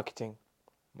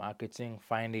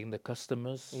 finding the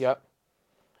customers. Yep.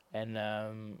 And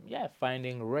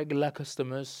finding regular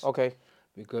customers. Okay.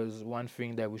 Because one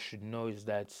thing that we should know is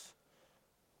that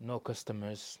no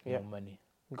customers, no money.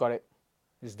 Got it.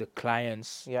 It's the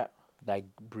clients Yeah. that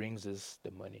brings us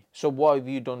the money. So what have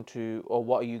you done or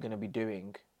what are you going to be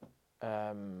doing?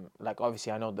 Like,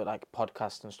 obviously I know that like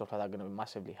podcasts and stuff like that are going to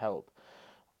massively help,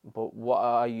 but what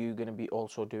are you going to be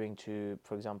also doing to,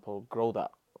 for example, grow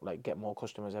that, like get more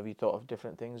customers? Have you thought of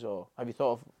different things, or have you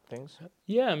thought of things?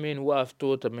 Yeah, I mean, what I've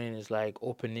thought, is like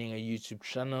opening a YouTube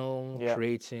channel,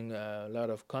 creating a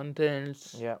lot of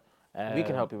content. Yeah. We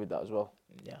can help you with that as well.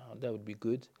 Yeah, that would be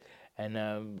good. And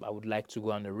I would like to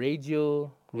go on the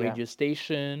radio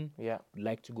station. Yeah. I'd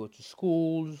like to go to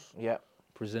schools. Yeah.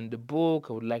 Present the book.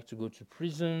 I would like to go to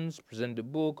prisons, present the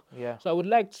book. Yeah. So I would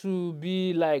like to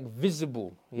be like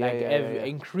visible,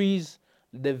 increase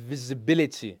the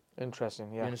visibility.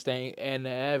 Interesting. You Yeah. understand? And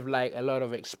have like a lot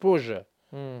of exposure,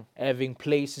 Mm. having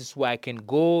places where I can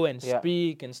go and Yeah.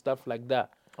 speak and stuff like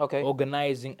that. Okay.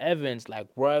 Organizing events like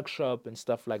workshop and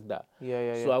stuff like that. Yeah.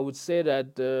 Yeah. So Yeah. I would say that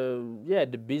yeah,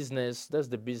 the business, that's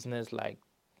the business. Like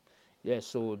yeah,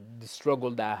 so the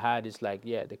struggle that I had is like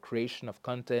yeah, the creation of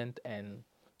content and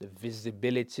the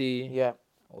visibility. Yeah.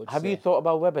 I would Have you say thought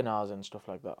about webinars and stuff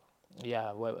like that?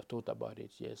 yeah, well, I thought about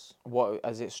it. Yes. What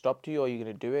has it stopped you, or are you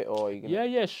gonna do it, or are you gonna? Yeah,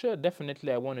 yeah, sure,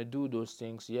 definitely. I want to do those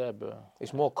things. Yeah, but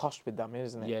It's more cost with them,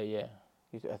 isn't it? yeah, yeah,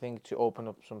 I think to open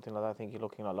up something like that, I think you're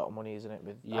looking at a lot of money, isn't it,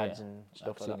 with yeah. ads and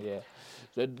stuff like that. Absolutely, yeah.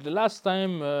 So the last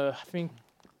time I think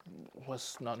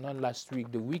was not last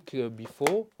week, the week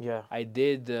before, Yeah. I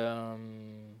did a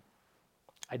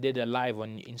live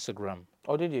on Instagram.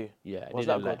 Oh, did you? Yeah, I Was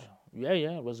did a that live. good? Yeah,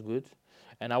 yeah, it was good.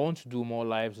 And I want to do more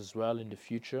lives as well in the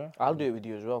future. I'll do it with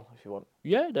you as well if you want.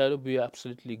 Yeah, that'll be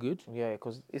absolutely good. Yeah,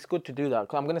 because it's good to do that.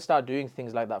 'Cause I'm gonna start doing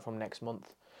things like that from next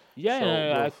month. Yeah,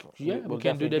 So yeah, we we'll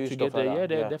can do definitely that do stuff like together. Yeah,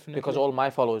 that. Yeah, because definitely. all my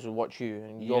followers will watch you,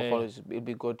 and your Yeah, followers, it'll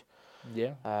be good.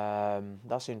 yeah.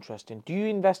 That's interesting. Do you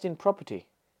invest in property?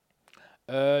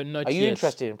 Are Not you yet.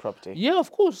 interested in property? Yeah,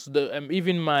 of course. The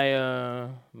even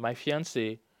my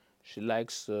fiance, she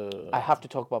likes. I have to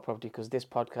talk about property because this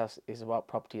podcast is about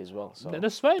property as well. So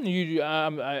That's fine.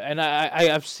 I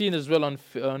have seen as well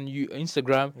on you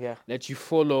Instagram yeah, that you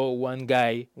follow one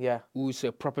guy yeah. who's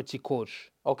a property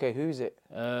coach. Okay, who is it?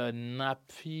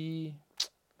 Napi,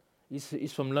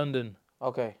 he's from London,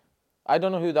 Okay, I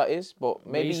don't know who that is, but but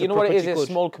maybe he's you a know what it is. property It's a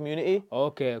coach. small community,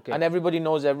 Okay, okay, and everybody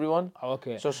knows everyone.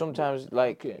 okay. So sometimes,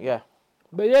 like, Okay. yeah,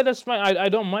 But yeah, that's fine. I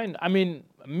don't mind. I mean,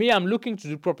 me, I'm looking to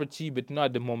do property, but not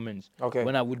at the moment. okay,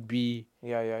 When I would be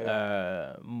yeah, yeah,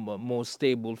 yeah, more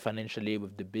stable financially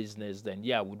with the business, then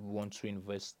yeah, I would want to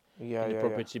invest yeah, in the yeah, yeah.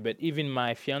 property. But even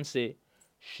my fiance,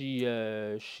 she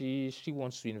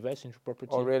wants to invest into Oh,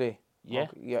 property. really? Yeah,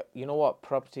 Okay, yeah. You know what?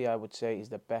 Property, I would say, is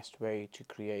the best way to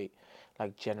create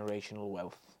like generational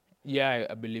wealth. yeah,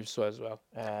 I believe so as well.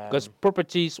 Because Um,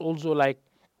 property is also like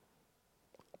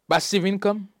passive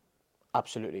income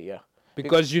absolutely, yeah.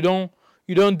 because you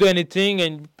don't do anything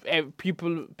and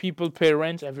people pay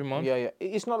rent every month. Yeah, yeah.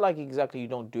 It's not like exactly you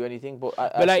don't do anything, but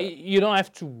But like you don't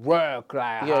have to work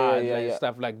like yeah, yeah, hard yeah, like yeah.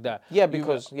 stuff like that. Yeah, You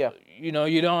because yeah,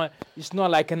 you don't. It's not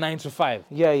like a 9 to 5.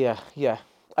 yeah, yeah, yeah.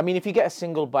 I mean, if you get a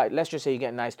single bite, let's just say you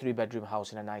get a nice 3 bedroom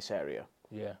house in a nice area.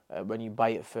 Yeah. When you buy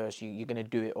it first, you're going to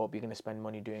do it up. You're going to spend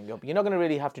money doing it up. You're not going to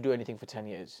really have to do anything for 10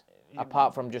 years.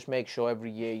 Apart from just make sure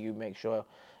every year you make sure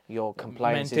your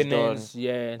compliance is done. Maintenance,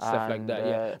 yeah, and stuff like that.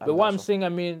 Yeah. But and what that's I'm all. saying, I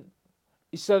mean,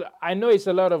 I know it's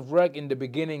a lot of work in the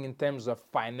beginning in terms of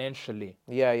financially.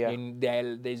 Yeah, yeah, And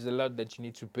there's a lot that you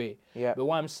need to pay. yeah, But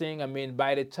what I'm saying, I mean,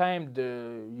 by the time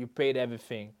you paid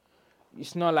everything,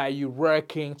 it's not like you're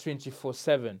working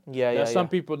 24/7. yeah, There are yeah, some yeah,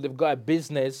 people they've got a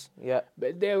business, yeah,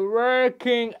 but they're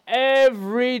working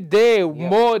every day yeah,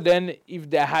 more than if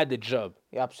they had a job.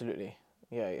 yeah, absolutely.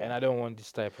 Yeah, And yeah. I don't want this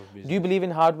type of business. Do you believe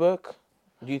in hard work?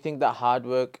 Do you think that hard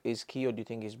work is key, or do you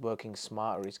think is working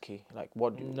smarter is key? Like,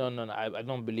 what do you, No, no, no. I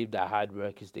don't believe that hard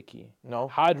work is the key. no?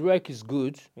 Hard work is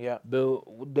good, Yeah, but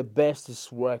the best is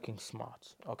working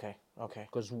smart. okay, okay.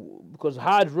 Because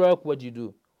hard work, what you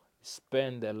do,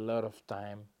 spend a lot of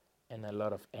time and a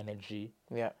lot of energy,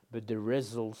 Yeah, but the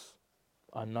results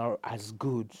are not as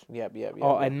good yep, yep, yep,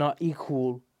 or are yep, not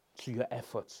equal to your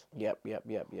efforts. yep, yep,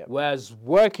 yep, yep, Whereas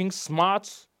working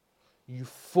smart, you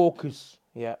focus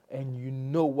yep, and you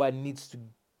know what needs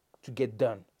to get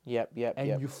done. yep, yep, And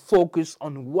yep. you focus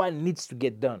on what needs to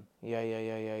get done. Yeah, yeah,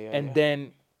 yeah, yeah, yeah. And yeah.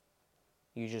 then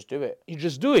You just do it. you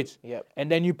just do it. Yep.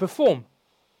 And then you perform.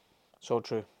 So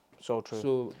true. So true.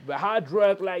 So the hard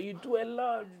work, like you do a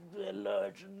lot,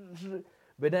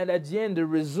 but then at the end, the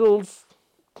results.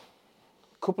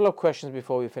 Couple of questions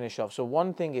before we finish off. So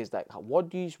one thing is that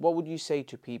what would you say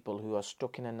to people who are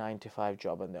stuck in a 9 to 5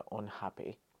 job and they're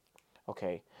unhappy?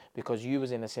 Okay, because you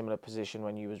was in a similar position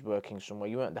when you was working somewhere.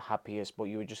 You weren't the happiest, but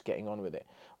you were just getting on with it.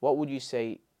 What would you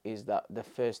say is that the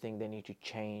first thing they need to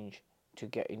change to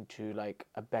get into like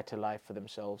a better life for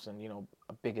themselves and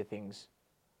bigger things?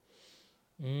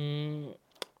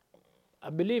 I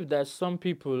believe that some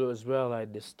people as well,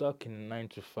 like they're stuck in 9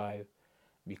 to 5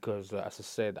 because, as I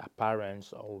said, our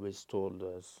parents always told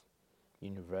us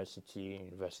university,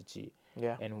 university.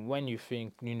 Yeah, And when you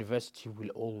think university will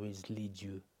always lead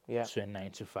you yeah, to a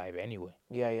 9 to 5 anyway,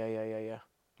 yeah, yeah, yeah, yeah, yeah.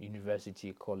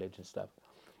 university, college, and stuff.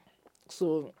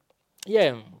 So,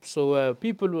 yeah, so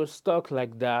people who are stuck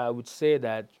like that, I would say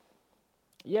that,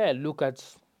 yeah, look at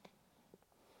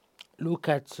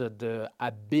the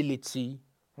ability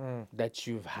Mm. that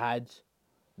you've had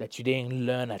that you didn't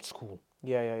learn at school.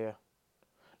 Yeah, yeah, yeah.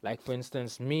 Like for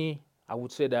instance, me, I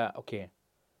would say that okay,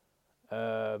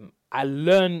 I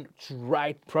learned to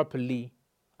write properly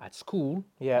at school,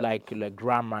 Yeah, like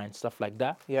grammar and stuff like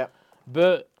that. yeah.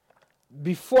 But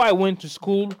before I went to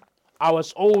school, I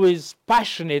was always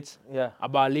passionate Yeah.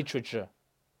 about literature.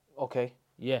 Okay.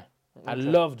 Yeah, I Interest.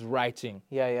 loved writing.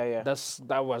 Yeah, yeah, yeah.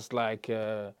 That was like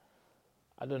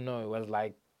I don't know. It was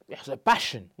like it was a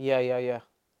passion. Yeah, yeah, yeah.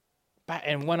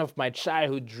 And one of my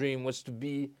childhood dream was to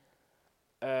be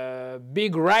a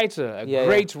big writer, a Yeah, yeah.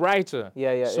 great writer,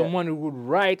 Yeah, yeah, yeah. someone who would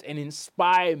write and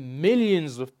inspire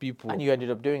millions of And people. you ended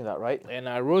up doing that, right? And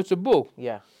I wrote a book.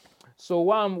 Yeah. So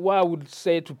what I would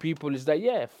say to people is that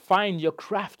yeah, find your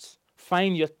crafts,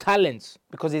 find your talents.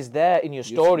 Because it's there in your You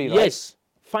see, story, right? yes,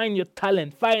 find your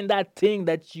talent, find that thing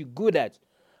that you're good at.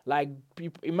 Like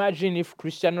imagine if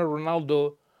Cristiano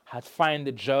Ronaldo had find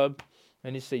a job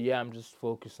and he said, "Yeah, I'm just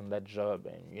focused on that job,"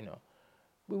 and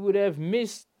we would have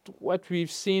missed what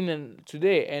we've seen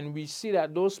today. And we see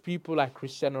that those people like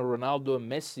Cristiano Ronaldo,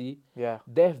 Messi, Yeah.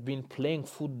 they've been playing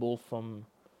football from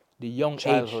the young age,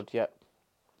 Childhood, yeah.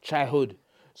 childhood.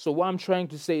 So what I'm trying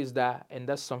to say is that, and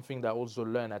that's something that I also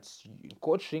learn at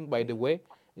coaching, by the way,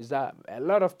 is that a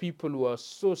lot of people who are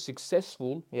so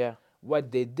successful, Yeah.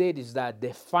 what they did is that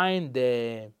they find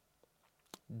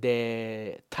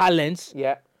their talents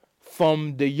Yeah.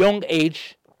 from the young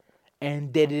age,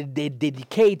 and they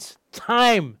dedicate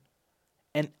time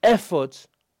and effort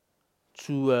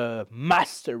to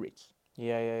master it.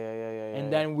 Yeah, yeah, yeah, yeah, yeah, And yeah.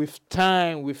 then with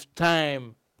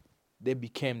time, they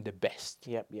became the best.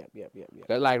 Yep, yep, yep, yep, yep.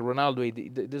 Like Ronaldo, he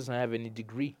doesn't have any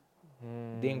degree.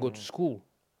 He didn't go to Mm. school.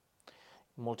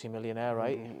 Multi-millionaire,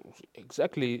 right?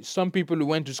 Exactly. Some people who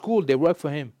went to school, they work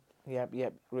for him. Yep,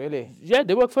 yep. Really? Yeah,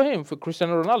 they work for him. For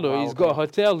Cristiano Ronaldo, Wow, he's got okay.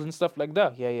 hotels and stuff like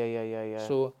that. Yeah, yeah, yeah, yeah, yeah.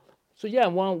 So yeah,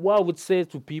 what I would say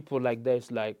to people like that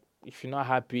is like, if you're not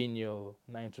happy in your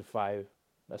 9 to 5,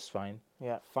 that's fine.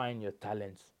 Yeah, Find your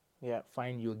talents, yeah.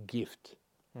 find your gift,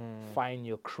 Mm. find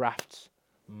your craft,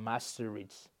 master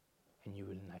it, and you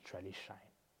will naturally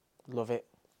shine. Love it.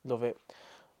 Love it.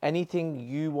 Anything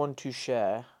you want to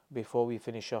share before we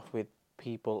finish off with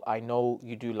people? I know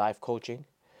you do life coaching,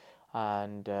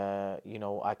 and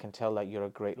I can tell that you're a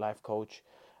great life coach.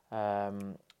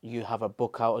 You have a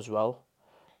book out as well.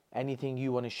 Anything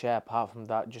you want to share apart from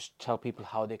that? Just tell people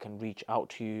how they can reach out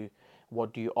to you.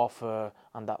 What do you offer,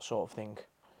 and that sort of thing.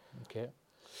 Okay.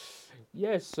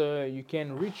 Yes, you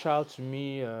can reach out to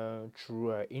me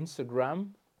through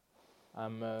Instagram.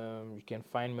 You can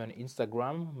find me on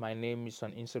Instagram. My name is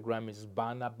on Instagram is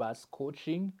Barnabas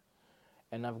Coaching,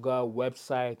 and I've got a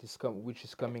website which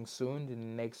is coming soon in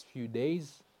the next few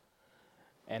days.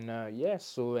 And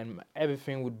and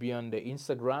everything would be on the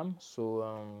Instagram.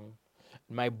 So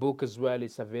my book as well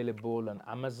is available on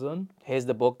Amazon. Here's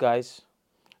the book, guys.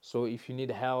 So if you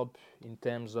need help in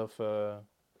terms of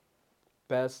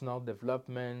personal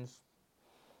development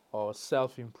or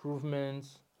self improvement,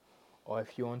 or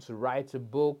if you want to write a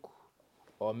book,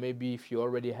 or maybe if you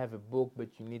already have a book but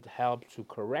you need help to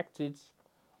correct it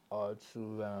or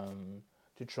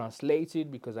to translate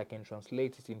it, because I can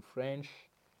translate it in French,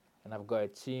 and I've got a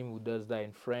team who does that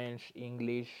in French,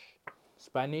 English,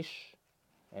 Spanish,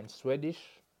 and Swedish.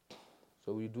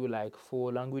 So we do like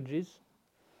 4 languages.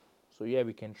 So yeah,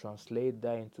 we can translate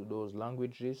that into those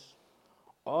languages.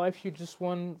 Or if you just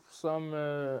want some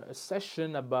a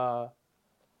session about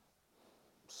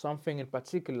something in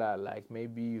particular, like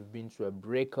maybe you've been through a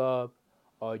breakup,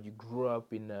 or you grew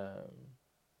up in a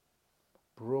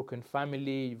broken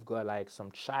family, you've got like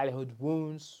some childhood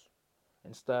wounds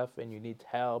and stuff, and you need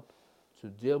help to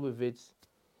deal with it,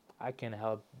 I can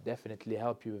definitely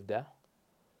help you with that.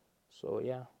 So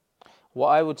yeah. What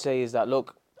I would say is that,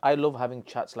 look, I love having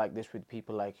chats like this with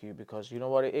people like you, because you know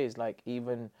what it is, like,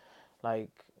 even like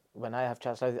when I have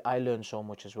chats like this, I learn so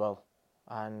much as well.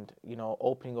 And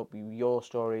opening up your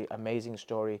story, amazing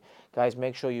story. Guys,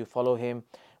 make sure you follow him.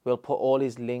 We'll put all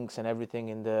his links and everything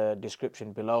in the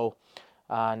description below.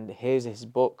 And here's his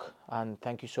book. And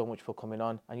thank you so much for coming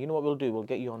on. And you know what we'll do? We'll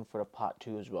get you on for a part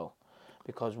 2 as well,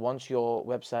 because once your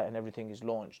website and everything is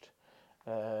launched,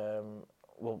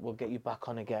 we'll get you back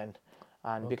on again.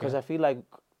 And because Okay. I feel like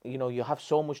you have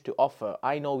so much to offer.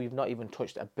 I know we've not even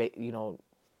touched a bit,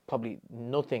 probably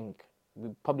nothing.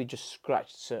 We've probably just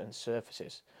scratched certain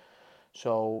surfaces.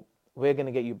 So we're going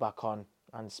to get you back on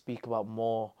and speak about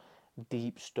more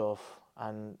deep stuff,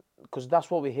 and because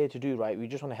that's what we're here to do, right? We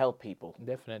just want to help people,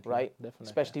 Definitely, right? definitely.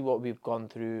 Especially what we've gone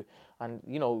through, and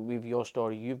with your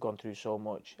story, you've gone through so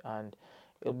much, and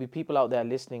it'll be people out there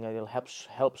listening, and it'll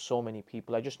help so many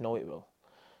people. I just know it will.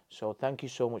 So thank you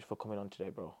so much for coming on today,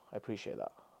 bro. I appreciate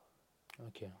that.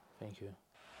 Okay. Thank you.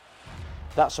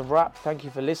 That's a wrap. Thank you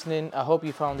for listening. I hope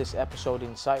you found this episode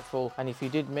insightful, and if you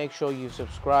did, make sure you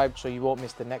subscribe so you won't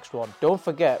miss the next one. Don't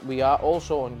forget, we are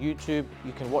also on YouTube.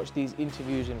 You can watch these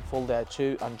interviews in full there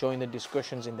too and join the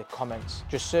discussions in the comments.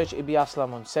 Just search Ibi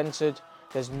Aslam Uncensored.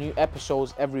 There's new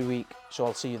episodes every week, so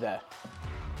I'll see you there.